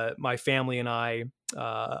 Nice. My family and I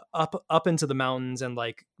up into the mountains, and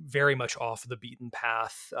like very much off the beaten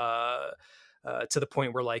path. To the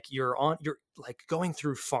point where like you're like going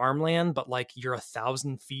through farmland, but like you're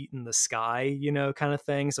 1,000 feet in the sky, kind of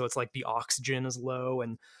thing. So it's like the oxygen is low,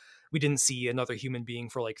 and we didn't see another human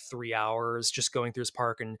being for like 3 hours just going through this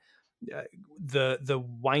park. And the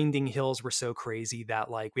winding hills were so crazy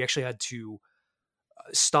that like we actually had to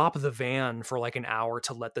stop the van for like an hour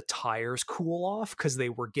to let the tires cool off, because they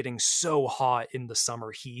were getting so hot in the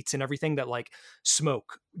summer heat and everything, that like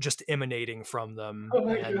smoke just emanating from them. Oh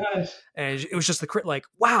my gosh. And it was just like,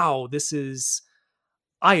 wow,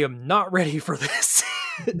 I am not ready for this.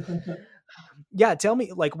 Yeah, tell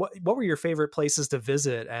me, like, what were your favorite places to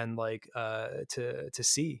visit and like to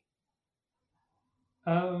see?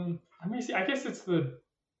 Let me see. I guess it's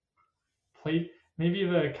maybe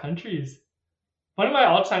the countries. One of my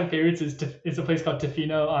all-time favorites is a place called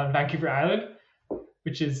Tofino on Vancouver Island,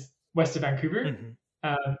 which is west of Vancouver.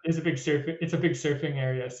 Mm-hmm. It's a big surfing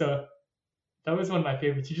area. So that was one of my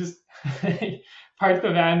favorites. You just park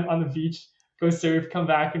the van on the beach, go surf, come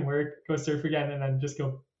back and work, go surf again, and then just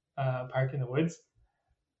go park in the woods.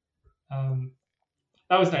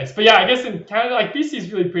 That was nice. But yeah, I guess in Canada, like BC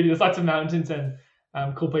is really pretty. There's lots of mountains and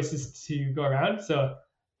cool places to go around. So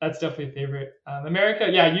that's definitely a favorite. America,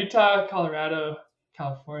 yeah, Utah, Colorado,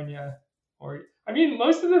 California, or I mean,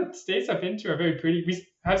 most of the states I've been to are very pretty. We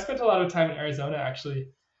have spent a lot of time in Arizona, actually.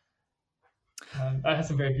 That has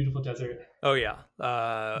some very beautiful desert. Oh yeah,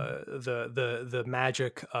 the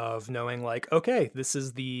magic of knowing like, okay, this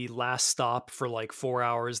is the last stop for like 4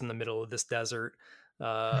 hours in the middle of this desert.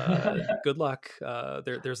 Good luck.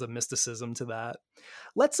 There's a mysticism to that.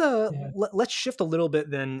 Let's shift a little bit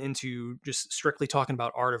then into just strictly talking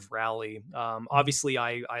about Art of Rally. Obviously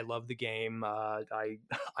I love the game. I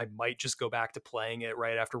might just go back to playing it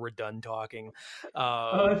right after we're done talking.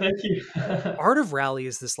 Thank you. Art of Rally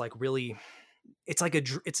is this like really,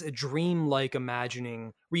 it's a dream like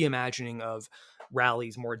reimagining of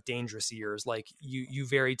Rally's more dangerous years. Like you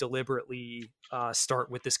very deliberately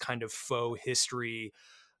start with this kind of faux history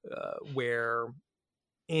where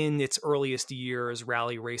in its earliest years,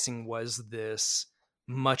 rally racing was this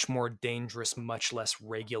much more dangerous, much less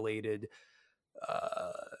regulated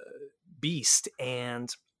beast. And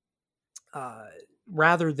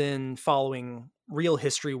rather than following real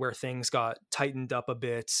history where things got tightened up a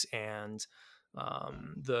bit and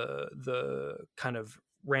the kind of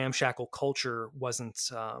ramshackle culture wasn't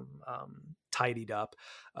tidied up,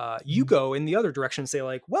 you go in the other direction and say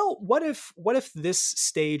like, well, what if this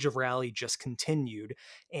stage of rally just continued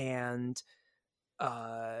and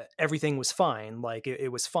everything was fine, like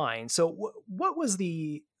it was fine. So what was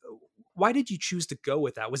why did you choose to go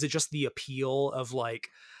with that? Was it just the appeal of like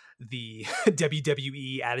the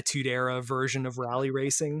WWE Attitude Era version of rally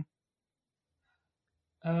racing?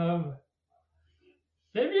 Maybe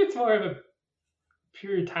it's more of a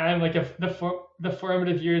period of time, like if the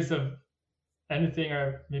formative years of anything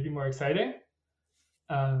are maybe more exciting.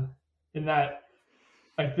 In that,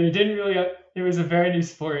 like they didn't really, it was a very new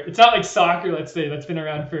sport. It's not like soccer, let's say, that's been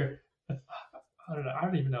around for, I don't know, I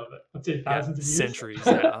don't even know, but let's say thousands of years. Centuries,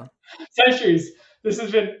 yeah. Centuries. This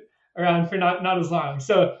has been around for not as long.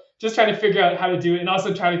 So just trying to figure out how to do it and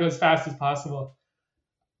also try to go as fast as possible.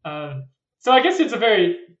 So I guess it's a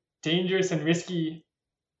very dangerous and risky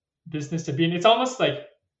business to be in. It's almost like,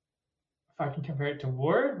 if I can compare it to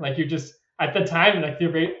war, like you're just at the time, like the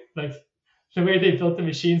rate, like the way they built the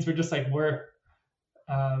machines were just like war,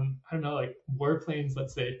 I don't know, like warplanes,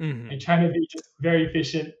 let's say, like trying to be just very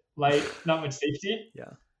efficient, light, not much safety.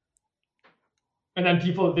 Yeah. And then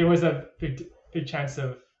there was a big chance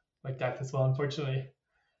of like death as well, unfortunately.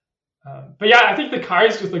 But yeah, I think the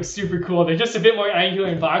cars just look super cool. They're just a bit more angular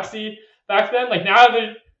and boxy back then. Like now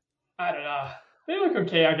I don't know. They look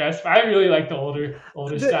okay, I guess, but I really like the older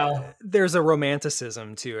style. There's a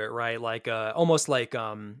romanticism to it, right? Like almost like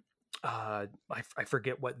I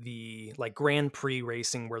forget what the like Grand Prix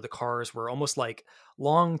racing where the cars were almost like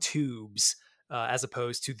long tubes as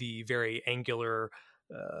opposed to the very angular,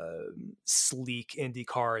 sleek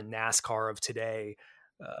IndyCar and NASCAR of today.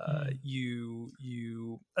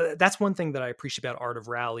 That's one thing that I appreciate about Art of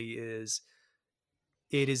Rally is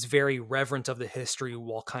it is very reverent of the history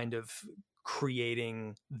while kind of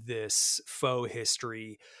creating this faux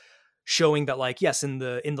history, showing that like, yes, in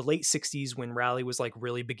the late 60s when rally was like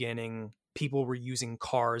really beginning, people were using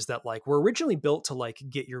cars that like were originally built to like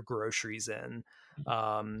get your groceries in,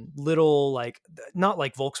 little like not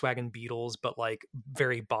like Volkswagen Beetles, but like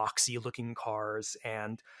very boxy looking cars.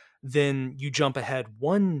 And then you jump ahead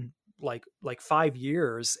like 5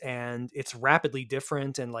 years and it's rapidly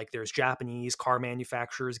different, and like there's Japanese car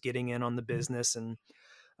manufacturers getting in on the business. And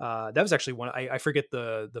that was actually one, I forget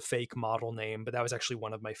the fake model name, but that was actually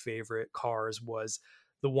one of my favorite cars, was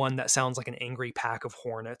the one that sounds like an angry pack of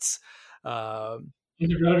hornets. In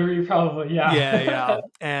the rotary, probably, yeah. Yeah.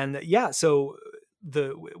 And yeah, so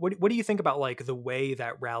what do you think about like the way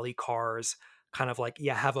that rally cars kind of like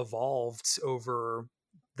have evolved over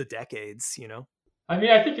the decades, you know? I mean,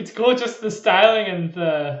 I think it's cool, just the styling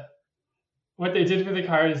and what they did for the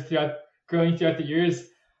cars growing throughout the years.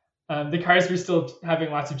 The cars were still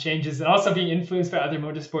having lots of changes and also being influenced by other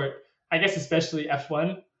motorsport. I guess especially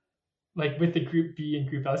F1, like with the Group B and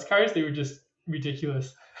Group S cars, they were just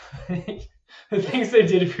ridiculous. The things they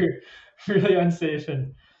did were really unsafe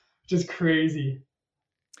and just crazy.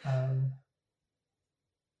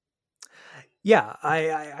 Yeah,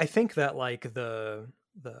 I think that like the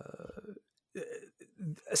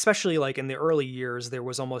especially like in the early years, there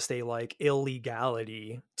was almost a like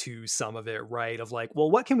illegality to some of it, right? Of like, well,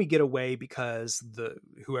 what can we get away because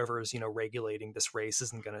whoever is, regulating this race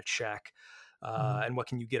isn't going to check. And what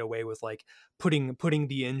can you get away with, like putting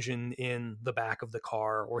the engine in the back of the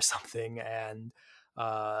car or something. And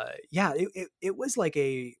it was like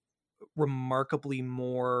a remarkably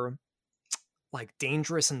more like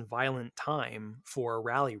dangerous and violent time for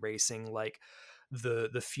rally racing. Like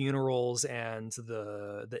the funerals and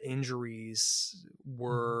the injuries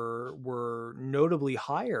were notably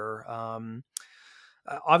higher.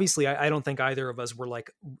 Obviously, I don't think either of us were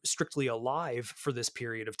like strictly alive for this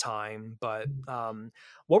period of time, but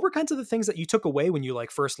what were kinds of the things that you took away when you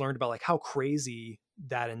like first learned about like how crazy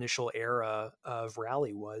that initial era of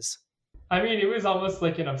rally was? I mean, it was almost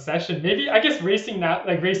like an obsession. Maybe, I guess racing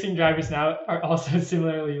drivers now are also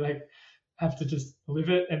similarly like have to just live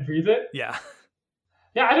it and breathe it. Yeah.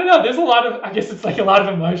 Yeah, I don't know. There's a lot of, I guess it's like a lot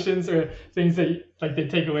of emotions or things that like they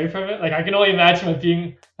take away from it. Like I can only imagine what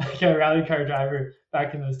being like a rally car driver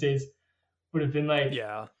back in those days would have been like.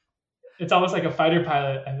 Yeah. It's almost like a fighter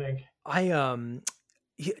pilot, I think.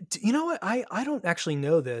 You know what? I don't actually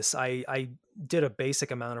know this. I did a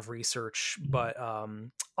basic amount of research, but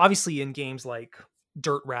obviously in games like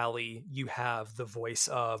Dirt Rally, you have the voice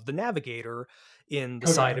of the navigator in the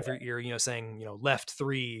side of your ear, saying, left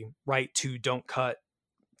 3, right 2, don't cut,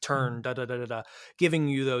 turn, giving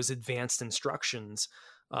you those advanced instructions.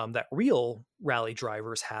 that real rally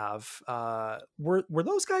drivers have. Were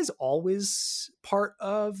those guys always part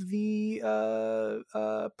of the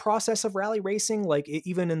process of rally racing? Like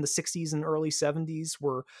even in the 60s and early 70s,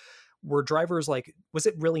 were drivers like, was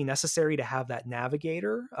it really necessary to have that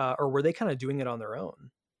navigator, or were they kind of doing it on their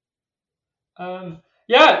own?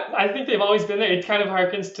 Yeah, I think they've always been there. It kind of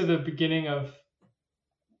harkens to the beginning of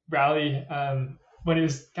rally, when it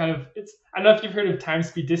was kind of, I don't know if you've heard of time,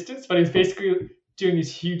 speed, distance, but it was basically doing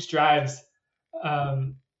these huge drives.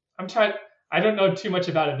 I don't know too much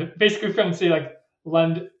about it, but basically from, say, like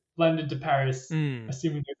London to Paris,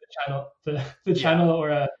 assuming there's a channel, the channel or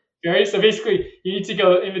a ferry. So basically you need to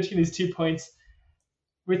go in between these 2 points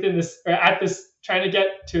within this, or at this, trying to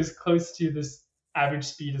get to as close to this average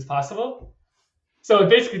speed as possible. So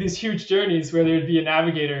basically these huge journeys where there'd be a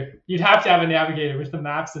navigator, you'd have to have a navigator with the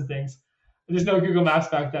maps and things. There's no Google Maps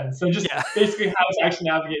back then. So just basically how to actually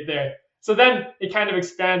navigate there. So then it kind of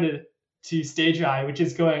expanded to stage rally, which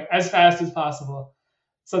is going as fast as possible.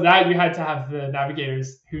 So that you had to have the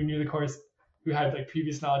navigators who knew the course, who had like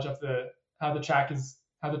previous knowledge of how the track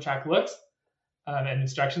looks, and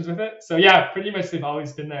instructions with it. So yeah, pretty much they've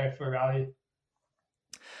always been there for rally.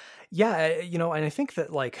 Yeah, and I think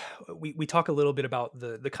that like we talk a little bit about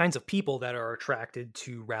the kinds of people that are attracted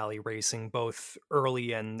to rally racing, both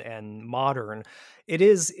early and modern. It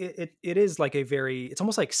is like it's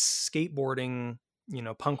almost like skateboarding,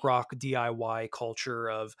 punk rock DIY culture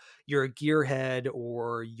of you're a gearhead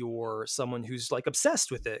or you're someone who's like obsessed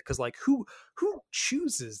with it, because like who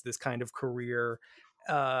chooses this kind of career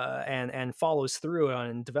and follows through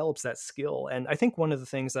and develops that skill. And I think one of the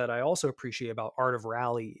things that I also appreciate about Art of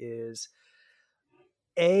Rally is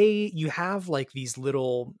you have like these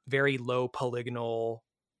little very low polygonal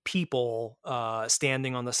people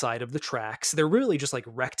standing on the side of the tracks. They're really just like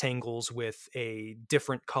rectangles with a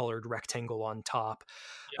different colored rectangle on top.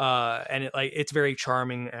 And it's very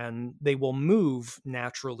charming, and they will move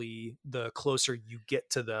naturally the closer you get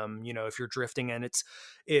to them, if you're drifting. And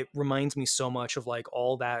it reminds me so much of like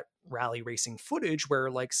all that rally racing footage where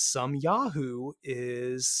like some Yahoo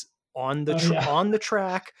is on the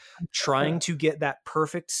track trying to get that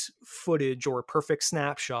perfect footage or perfect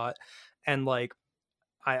snapshot. And like,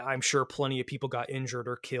 I'm sure plenty of people got injured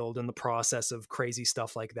or killed in the process of crazy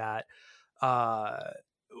stuff like that.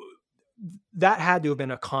 That had to have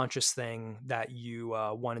been a conscious thing that you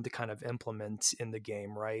wanted to kind of implement in the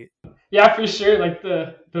game, right? Yeah, for sure. Like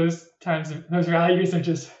those rally years are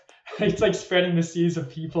just, it's like spreading the seas of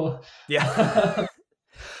people. Yeah.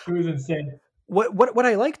 It was insane. What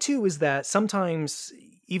I like too is that sometimes,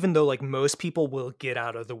 even though like most people will get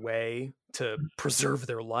out of the way to preserve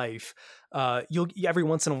their life, you'll every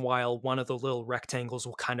once in a while one of the little rectangles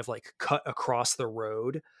will kind of like cut across the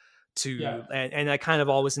road and I kind of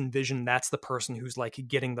always envision that's the person who's like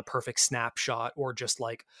getting the perfect snapshot or just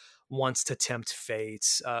like wants to tempt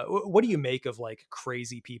fate. What do you make of like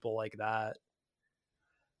crazy people like that?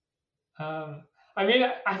 I mean,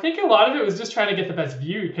 I think a lot of it was just trying to get the best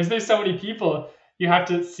view, because there's so many people. You have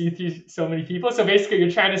to see through so many people. So basically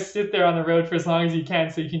you're trying to sit there on the road for as long as you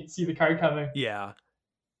can so you can see the car coming. Yeah.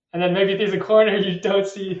 And then maybe if there's a corner you don't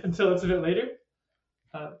see until it's a bit later.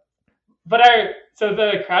 So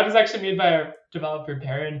the crowd was actually made by our developer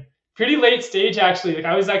Perrin. Pretty late stage actually. Like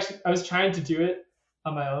I was trying to do it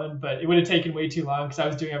on my own, but it would have taken way too long because I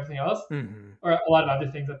was doing everything else, or a lot of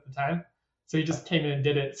other things at the time. So he just came in and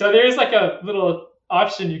did it. So there is like a little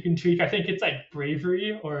option you can tweak. I think it's like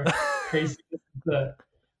bravery or crazy the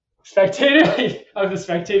spectator of the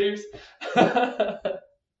spectators.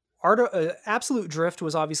 Absolute Drift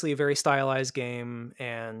was obviously a very stylized game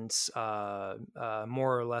and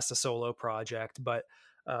more or less a solo project, but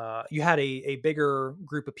you had a bigger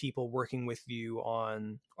group of people working with you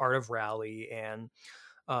on Art of Rally. And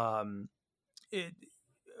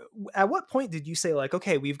at what point did you say like,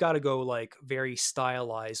 okay, we've got to go like very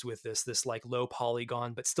stylized with this like low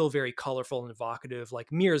polygon, but still very colorful and evocative,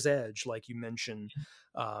 like Mirror's Edge, like you mentioned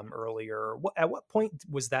earlier? At what point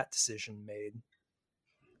was that decision made?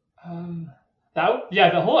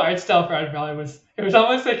 The whole art style for Art of Rally was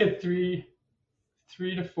almost like a 3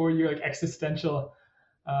 to 4 year like existential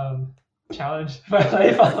challenge for my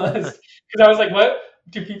life almost, because I was like, what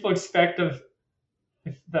do people expect of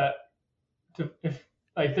if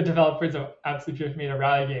like the developers of Absolute Drift made a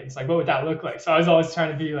rally game? It's like, what would that look like? So I was always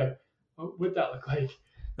trying to be like, what would that look like?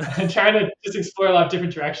 And trying to just explore a lot of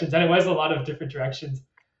different directions, and it was a lot of different directions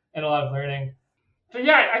and a lot of learning. But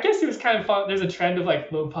yeah, I guess it was kind of fun. There's a trend of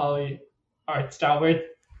like low poly art style where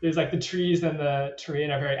there's like the trees and the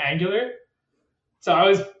terrain are very angular. So I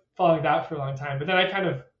was following that for a long time, but then I kind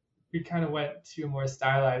of we kind of went to a more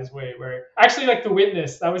stylized way where actually like The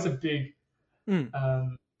Witness, that was a big Mm,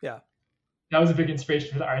 um, yeah. that was a big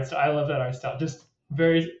inspiration for the art style. I love that art style. Just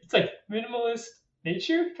very, it's like minimalist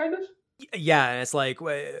nature kind of. Yeah, and it's like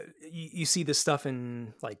you see this stuff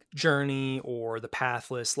in like Journey or The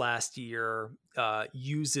Pathless last year,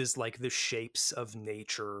 uses like the shapes of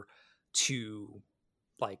nature to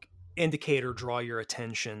like indicate or draw your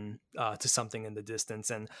attention to something in the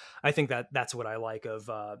distance. And I think that that's what I like of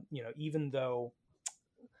even though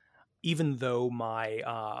my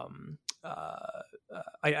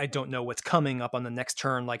I don't know what's coming up on the next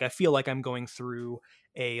turn. Like I feel like I'm going through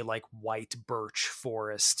a like white birch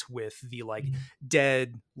forest with the like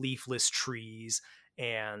dead leafless trees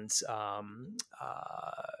and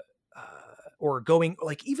or going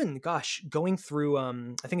like even going through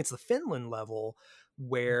I think it's the Finland level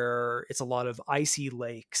where it's a lot of icy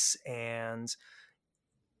lakes and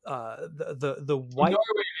the white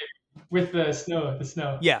Norway with the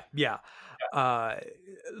snow. yeah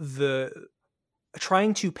the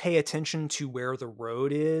trying to pay attention to where the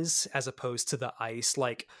road is as opposed to the ice.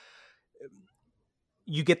 Like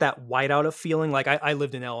you get that whiteout of feeling. Like I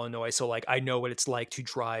lived in Illinois, so like I know what it's like to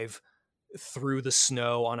drive through the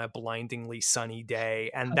snow on a blindingly sunny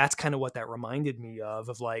day, and that's kind of what that reminded me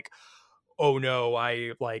of like, oh no,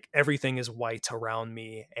 I like everything is white around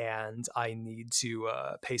me and I need to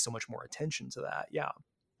pay so much more attention to that. Yeah.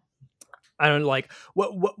 I don't like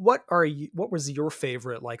what was your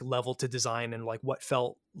favorite like level to design, and like what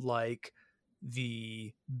felt like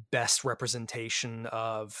the best representation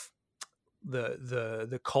of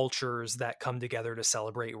the cultures that come together to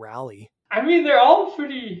celebrate Rally? I mean, they're all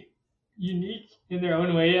pretty unique in their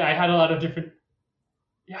own way. I had a lot of different.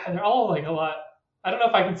 Yeah, they're all like a lot. I don't know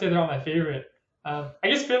if I can say they're all my favorite. I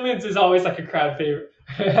guess Finland's is always like a crowd favorite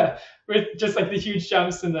with just like the huge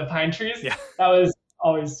jumps and the pine trees. Yeah. That was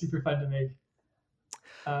always super fun to make.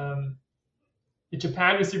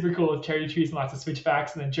 Japan was super cool with cherry trees and lots of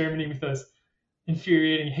switchbacks, and then Germany with those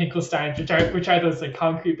infuriating Hinkelsteins, which are those like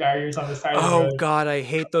concrete barriers on the side of the road. Oh God, I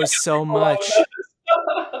hate those so much.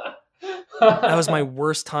 That was my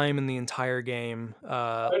worst time in the entire game.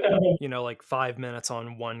 Like 5 minutes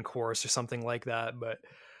on one course or something like that. But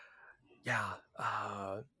yeah,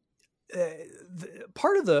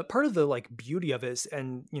 part of the like beauty of it is,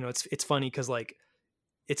 and it's funny because like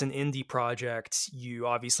it's an indie project. You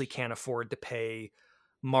obviously can't afford to pay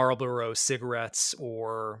Marlboro cigarettes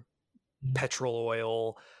or petrol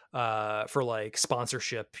oil for like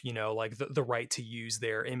sponsorship, like the right to use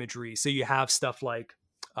their imagery. So you have stuff like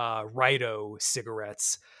Rito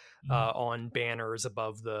cigarettes on banners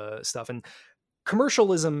above the stuff, and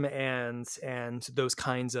commercialism and those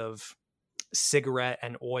kinds of cigarette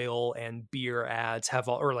and oil and beer ads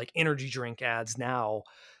or like energy drink ads now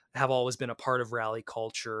have always been a part of rally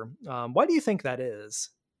culture. Why do you think that is?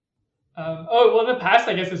 In the past,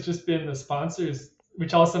 I guess it's just been the sponsors,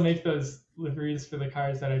 which also make those liveries for the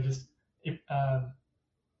cars that are just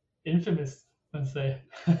infamous, let's say.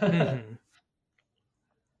 Mm-hmm.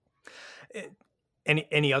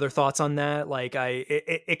 Any other thoughts on that? Like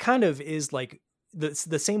it kind of is like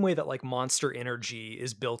the same way that like Monster Energy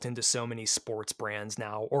is built into so many sports brands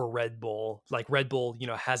now, or Red Bull. Like Red Bull,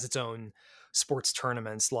 has its own sports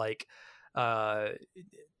tournaments. Like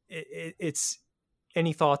it's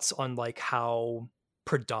any thoughts on like how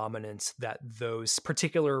predominant that those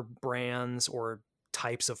particular brands or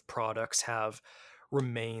types of products have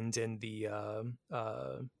remained in the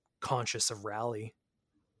conscious of rally?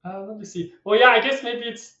 Let me see. Well, yeah, I guess maybe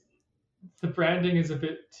it's the branding is a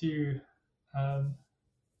bit too,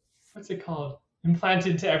 what's it called?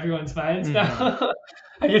 Implanted to everyone's minds now.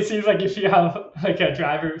 Like it seems like if you have like a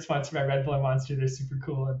driver sponsored by Red Bull or Monster, they're super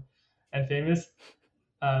cool and famous.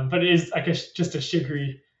 But it is like just a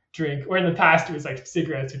sugary drink. Or in the past, it was like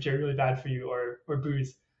cigarettes, which are really bad for you, or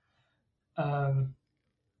booze. Yeah,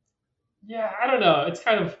 I don't know. It's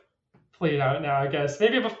kind of played out now, I guess.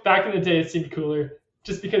 Maybe back in the day, it seemed cooler,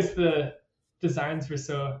 just because the designs were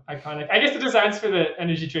so iconic. I guess the designs for the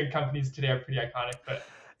energy drink companies today are pretty iconic, but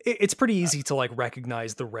it's pretty easy to like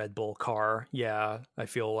recognize the Red Bull car. Yeah, I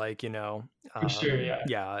feel like for sure,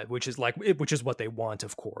 yeah, which is what they want,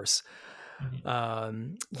 of course.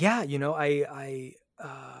 Mm-hmm. Yeah,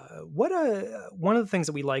 one of the things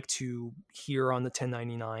that we like to hear on the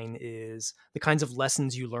 1099 is the kinds of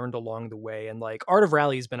lessons you learned along the way. And like Art of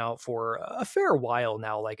Rally has been out for a fair while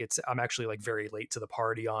now. Like I'm actually like very late to the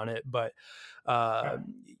party on it, but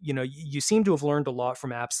you seem to have learned a lot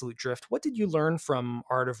from Absolute Drift. What did you learn from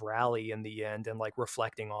Art of Rally in the end, and like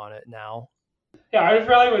reflecting on it now? Yeah, Art of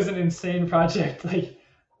Rally was an insane project. Like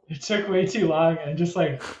it took way too long, and just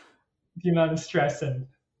like the amount of stress and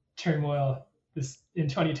turmoil this in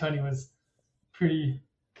 2020 was pretty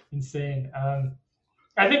insane.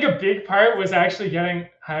 I think a big part was actually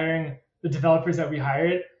hiring the developers that we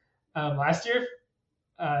hired last year.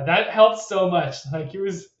 That helped so much. Like, it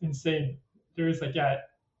was insane. There was like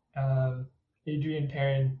Adrian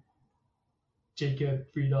Perrin, Jacob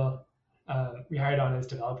Friedel, we hired on as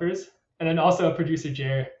developers, and then also producer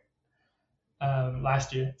Jer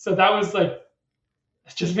last year. So that was like,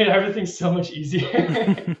 it just made everything so much easier.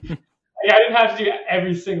 Like, I didn't have to do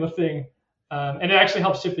every single thing, and it actually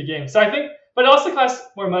helped ship the game. So I think, but it also cost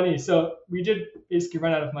more money. So we did basically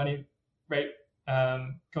run out of money, right,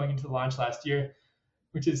 going into the launch last year,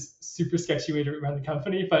 which is super sketchy way to run the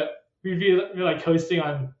company. But we'd be like hosting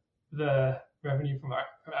on the revenue from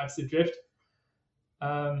Absolute Drift.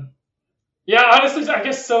 Yeah, honestly, I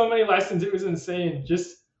guess so many lessons. It was insane.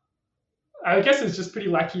 I guess it's just pretty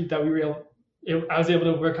lucky that I was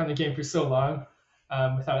able to work on the game for so long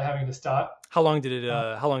without having to stop. How long did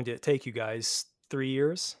it take you guys? 3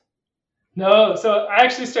 years? No, so I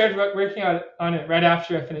actually started working on it right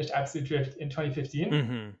after I finished Absolute Drift in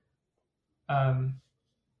 2015. Mm-hmm.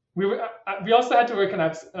 We also had to work on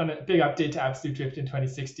a big update to Absolute Drift in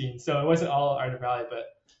 2016, so it wasn't all Art of Rally, but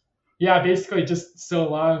yeah, basically just so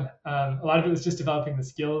long. A lot of it was just developing the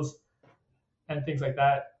skills and things like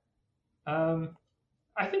that. I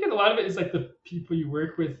think a lot of it is like the people you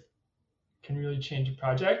work with can really change a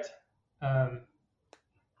project.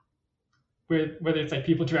 Whether it's like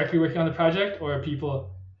people directly working on the project or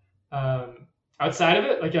people outside of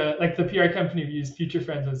it, like the PR company we used, Future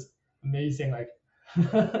Friends, was amazing. Like,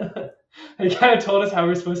 they kind of told us how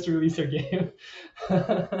we're supposed to release our game. Give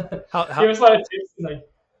us a lot of tips, and like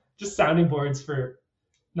just sounding boards for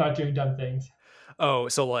not doing dumb things. Oh,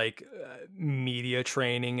 so like media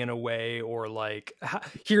training in a way, or like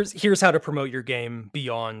here's how to promote your game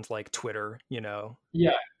beyond like Twitter, you know?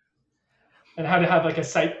 Yeah, and how to have like a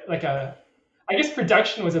site, I guess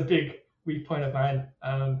production was a big weak point of mine.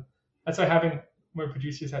 That's why having more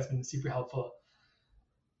producers has been super helpful.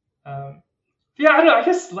 Yeah, I don't know. I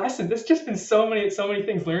guess lesson. There's just been so many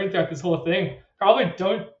things learned throughout this whole thing.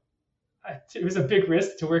 It was a big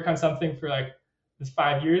risk to work on something for like this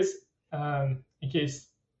 5 years, in case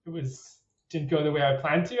it didn't go the way I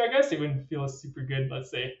planned to. I guess it wouldn't feel super good, let's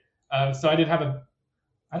say. So I don't know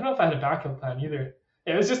if I had a backup plan either.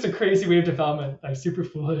 It was just a crazy wave development, like super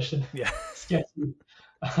foolish and sketchy.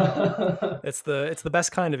 It's the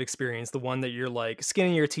best kind of experience, the one that you're like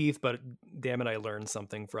skinning your teeth, but damn it, I learned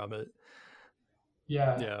something from it.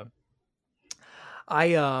 Yeah.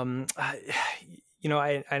 I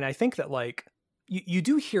think that like you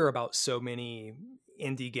do hear about so many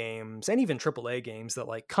indie games and even AAA games that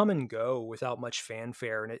like come and go without much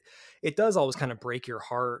fanfare, and it does always kind of break your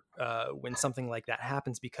heart when something like that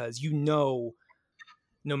happens, because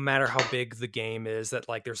no matter how big the game is, that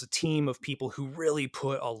like there's a team of people who really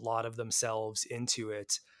put a lot of themselves into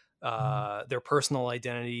it, their personal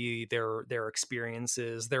identity, their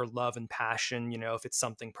experiences, their love and passion. You know, if it's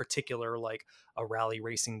something particular like a rally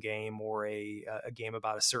racing game or a game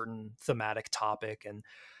about a certain thematic topic, and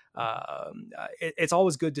it's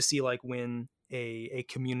always good to see like when a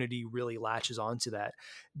community really latches onto that.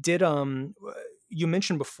 Did you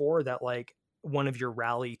mentioned before that like one of your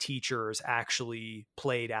rally teachers actually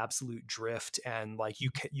played Absolute Drift, and like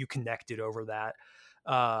you connected over that.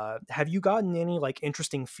 Have you gotten any like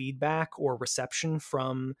interesting feedback or reception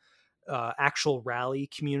from actual rally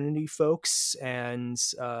community folks, and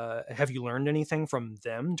have you learned anything from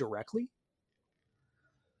them directly?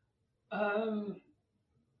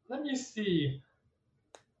 Let me see.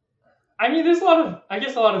 I mean, there's a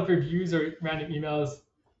lot of reviews or random emails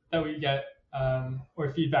that we get,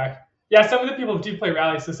 or feedback. Yeah, some of the people do play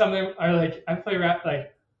rally, so some of them are like, I play I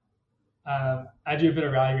do a bit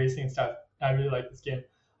of rally racing and stuff. I really like this game.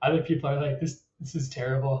 Other people are like, this is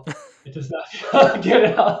terrible. It does not feel good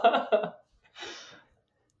at all.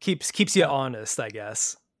 Keeps you honest, I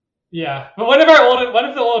guess. Yeah, but one of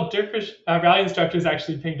the old Dirtfish rally instructors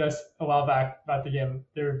actually pinged us a while back about the game.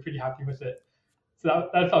 They were pretty happy with it, so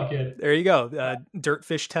that felt good. There you go.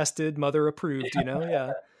 Dirtfish tested, mother approved. You know,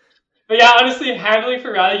 yeah. But yeah, honestly, handling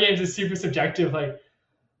for rally games is super subjective. Like,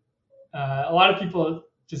 a lot of people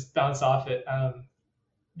just bounce off it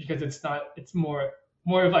because it's more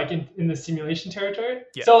of like in the simulation territory.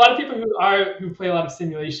 Yeah. So a lot of people who play a lot of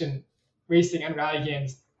simulation racing and rally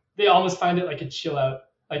games, they almost find it like a chill out,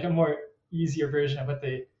 like a more easier version of what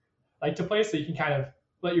they like to play. So you can kind of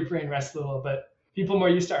let your brain rest a little. But people more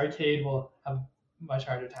used to arcade will have a much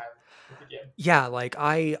harder time with the game. Yeah, like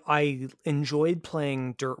I enjoyed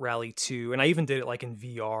playing Dirt Rally 2, and I even did it like in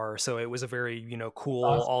VR, so it was a very, cool,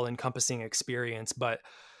 awesome, all-encompassing experience. But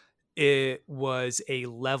it was a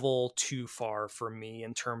level too far for me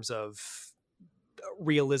in terms of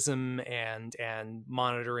realism and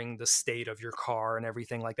monitoring the state of your car and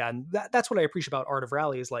everything like that. And that's what I appreciate about Art of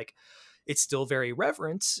Rally, is like it's still very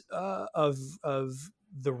reverent of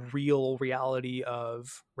the real reality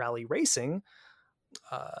of rally racing,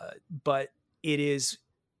 but it is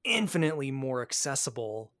infinitely more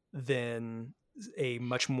accessible than a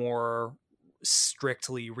much more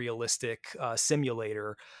strictly realistic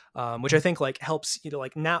simulator, which I think like helps,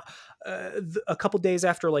 like now a couple days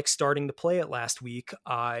after like starting to play it last week,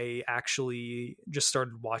 I actually just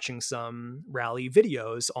started watching some rally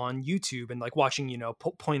videos on YouTube and like watching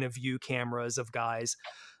point of view cameras of guys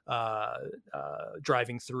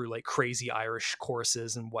driving through like crazy Irish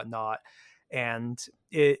courses and whatnot, and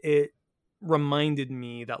it reminded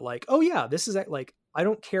me that like, oh yeah, this is like, I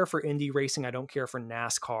don't care for Indy racing. I don't care for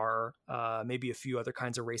NASCAR, maybe a few other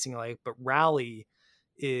kinds of racing, but rally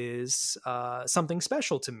is something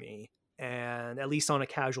special to me, and at least on a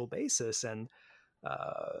casual basis. And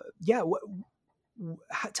yeah,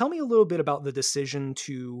 tell me a little bit about the decision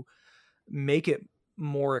to make it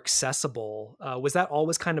more accessible. Was that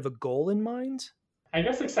always kind of a goal in mind? I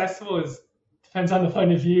guess accessible depends on the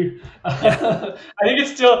point of view. Yeah. I think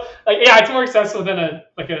it's still like, yeah, it's more accessible than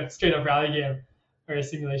a straight up rally game or a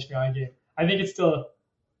simulation rally game. I think it's still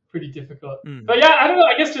pretty difficult. But yeah, I don't know.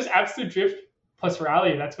 I guess just absolute drift plus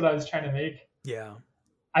rally. That's what I was trying to make. Yeah.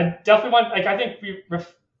 I definitely want, like, I think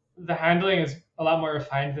the handling is a lot more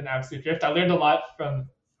refined than absolute drift. I learned a lot from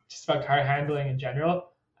just about car handling in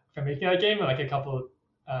general from making that game, and like a couple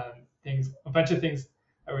a bunch of things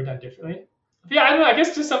that were done differently. But yeah, I don't know. I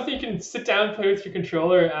guess just something you can sit down and play with your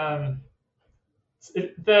controller.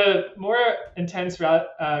 The more intense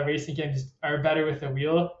racing games are better with a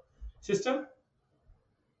wheel system,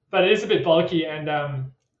 but it is a bit bulky,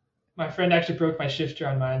 and my friend actually broke my shifter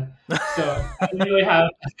on mine, so I didn't really have.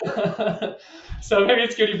 So maybe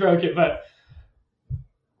it's good he broke it, but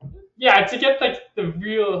yeah, to get like the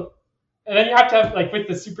real, and then you have to have like with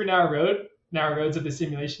the super narrow roads of the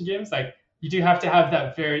simulation games, like you do have to have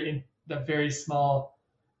that very small,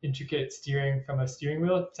 intricate steering from a steering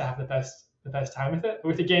wheel to have the best time with it. But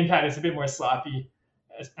with the gamepad, it's a bit more sloppy,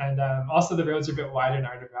 and also the roads are a bit wider in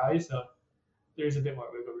Art of Rally, so there's a bit more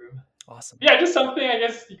wiggle room. Awesome. Yeah, just something I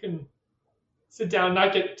guess you can sit down,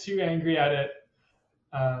 not get too angry at it.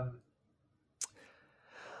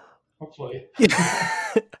 Hopefully.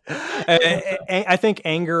 I think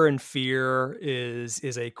anger and fear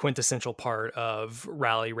is a quintessential part of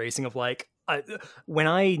rally racing. Of like, when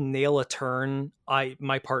I nail a turn,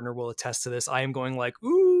 my partner will attest to this. I am going like,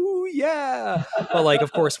 ooh, yeah. But like,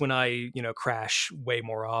 of course, when I, crash way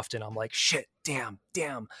more often, I'm like, shit, damn.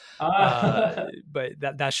 But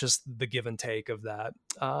that's just the give and take of that.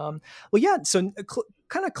 Well, yeah. So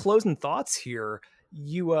kind of closing thoughts here.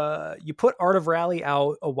 You put Art of Rally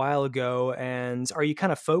out a while ago, and are you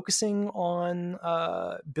kind of focusing on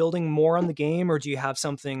building more on the game, or do you have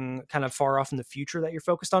something kind of far off in the future that you're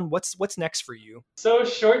focused on? What's next for you? So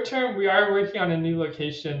short term, we are working on a new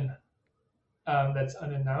location that's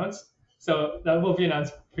unannounced. So that will be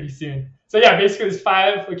announced pretty soon. So yeah, basically there's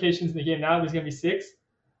 5 locations in the game now. There's going to be 6.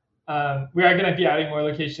 We are going to be adding more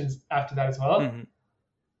locations after that as well.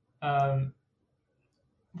 Mm-hmm.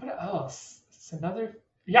 What else?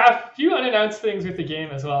 A few unannounced things with the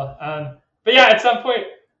game as well. But yeah, at some point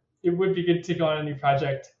it would be good to go on a new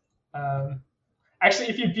project. Actually,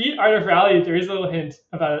 if you beat Art of Rally, there is a little hint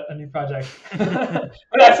about a new project. But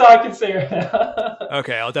that's all I can say right now.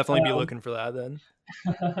 Okay, I'll definitely be looking for that then.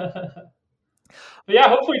 But yeah,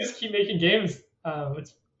 hopefully just keep making games.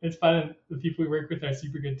 It's fun, and the people we work with are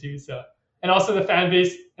super good too. So, and also the fan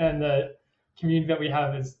base and the community that we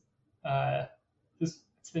have is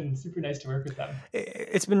it's been super nice to work with them.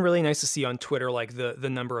 It's been really nice to see on Twitter, like the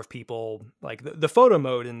number of people, like the photo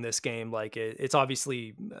mode in this game, like it's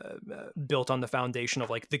obviously built on the foundation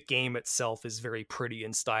of like the game itself is very pretty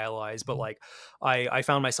and stylized, but like I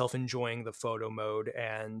found myself enjoying the photo mode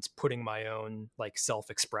and putting my own like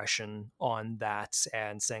self-expression on that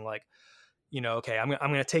and saying like, okay, I'm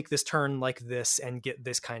going to take this turn like this and get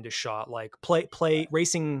this kind of shot, like play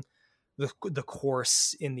racing the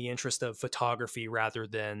course in the interest of photography rather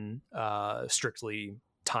than strictly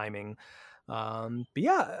timing. But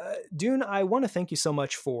yeah, Dune, I want to thank you so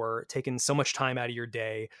much for taking so much time out of your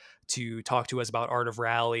day to talk to us about Art of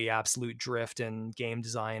Rally, Absolute Drift, and game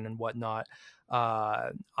design and whatnot.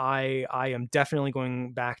 I am definitely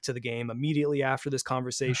going back to the game immediately after this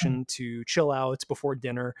conversation to chill out before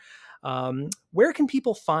dinner. Where can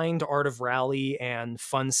people find Art of Rally and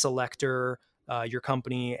FunSelektor, your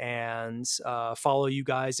company, and follow you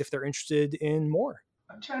guys if they're interested in more?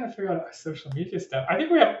 I'm trying to figure out our social media stuff. I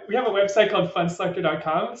think we have a website called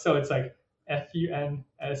FunSelektor.com. So it's like FUNSELEKTOR,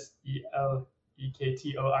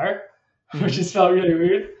 which is spelled really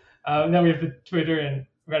weird. And then we have the Twitter and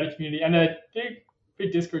Reddit community and a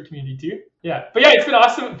big Discord community too. Yeah, but yeah, it's been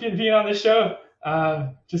awesome being on the show.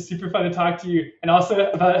 Just super fun to talk to you, and also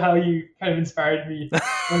about how you kind of inspired me. One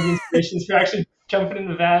of the inspirations for actually jumping in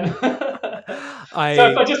the van. So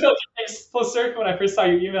I just felt full circle when I first saw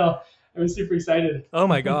your email. I was super excited. Oh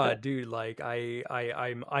my God, dude. Like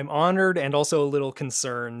I'm honored and also a little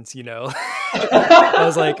concerned, you know. I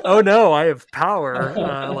was like, oh no, I have power.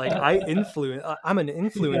 Like I'm an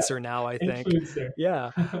influencer now, I think. Influencer.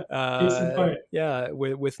 Yeah. Yeah.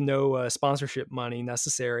 With no sponsorship money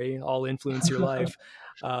necessary. I'll influence your life.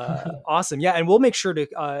 Awesome. Yeah. And we'll make sure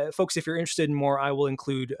to, folks, if you're interested in more, I will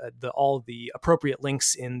include all the appropriate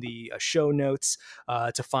links in the show notes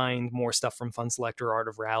to find more stuff from FunSelektor, Art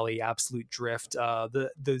of Rally, Absolute Drift.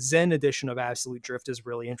 The Zen edition of Absolute Drift is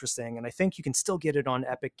really interesting, and I think you can still get it on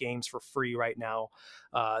Epic Games for free right now.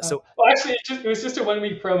 Well, actually, it was just a 1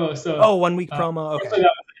 week promo. So 1 week promo. Okay.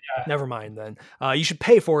 Never mind then. You should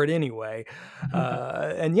pay for it anyway.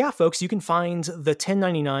 And yeah, folks, you can find the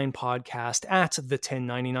 1099 podcast at the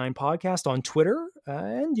 1099 podcast on Twitter.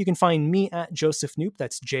 And you can find me at JosephKnoop.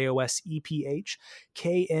 That's JosephKnoop.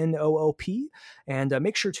 And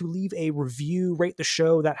make sure to leave a review, rate the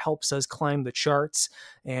show. That helps us climb the charts.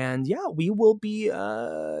 And yeah, we will be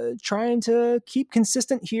trying to keep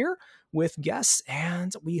consistent here with guests,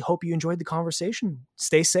 and we hope you enjoyed the conversation.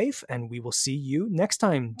 Stay safe, and we will see you next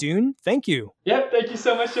time. Dune, thank you. Yep, thank you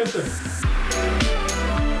so much, Joseph.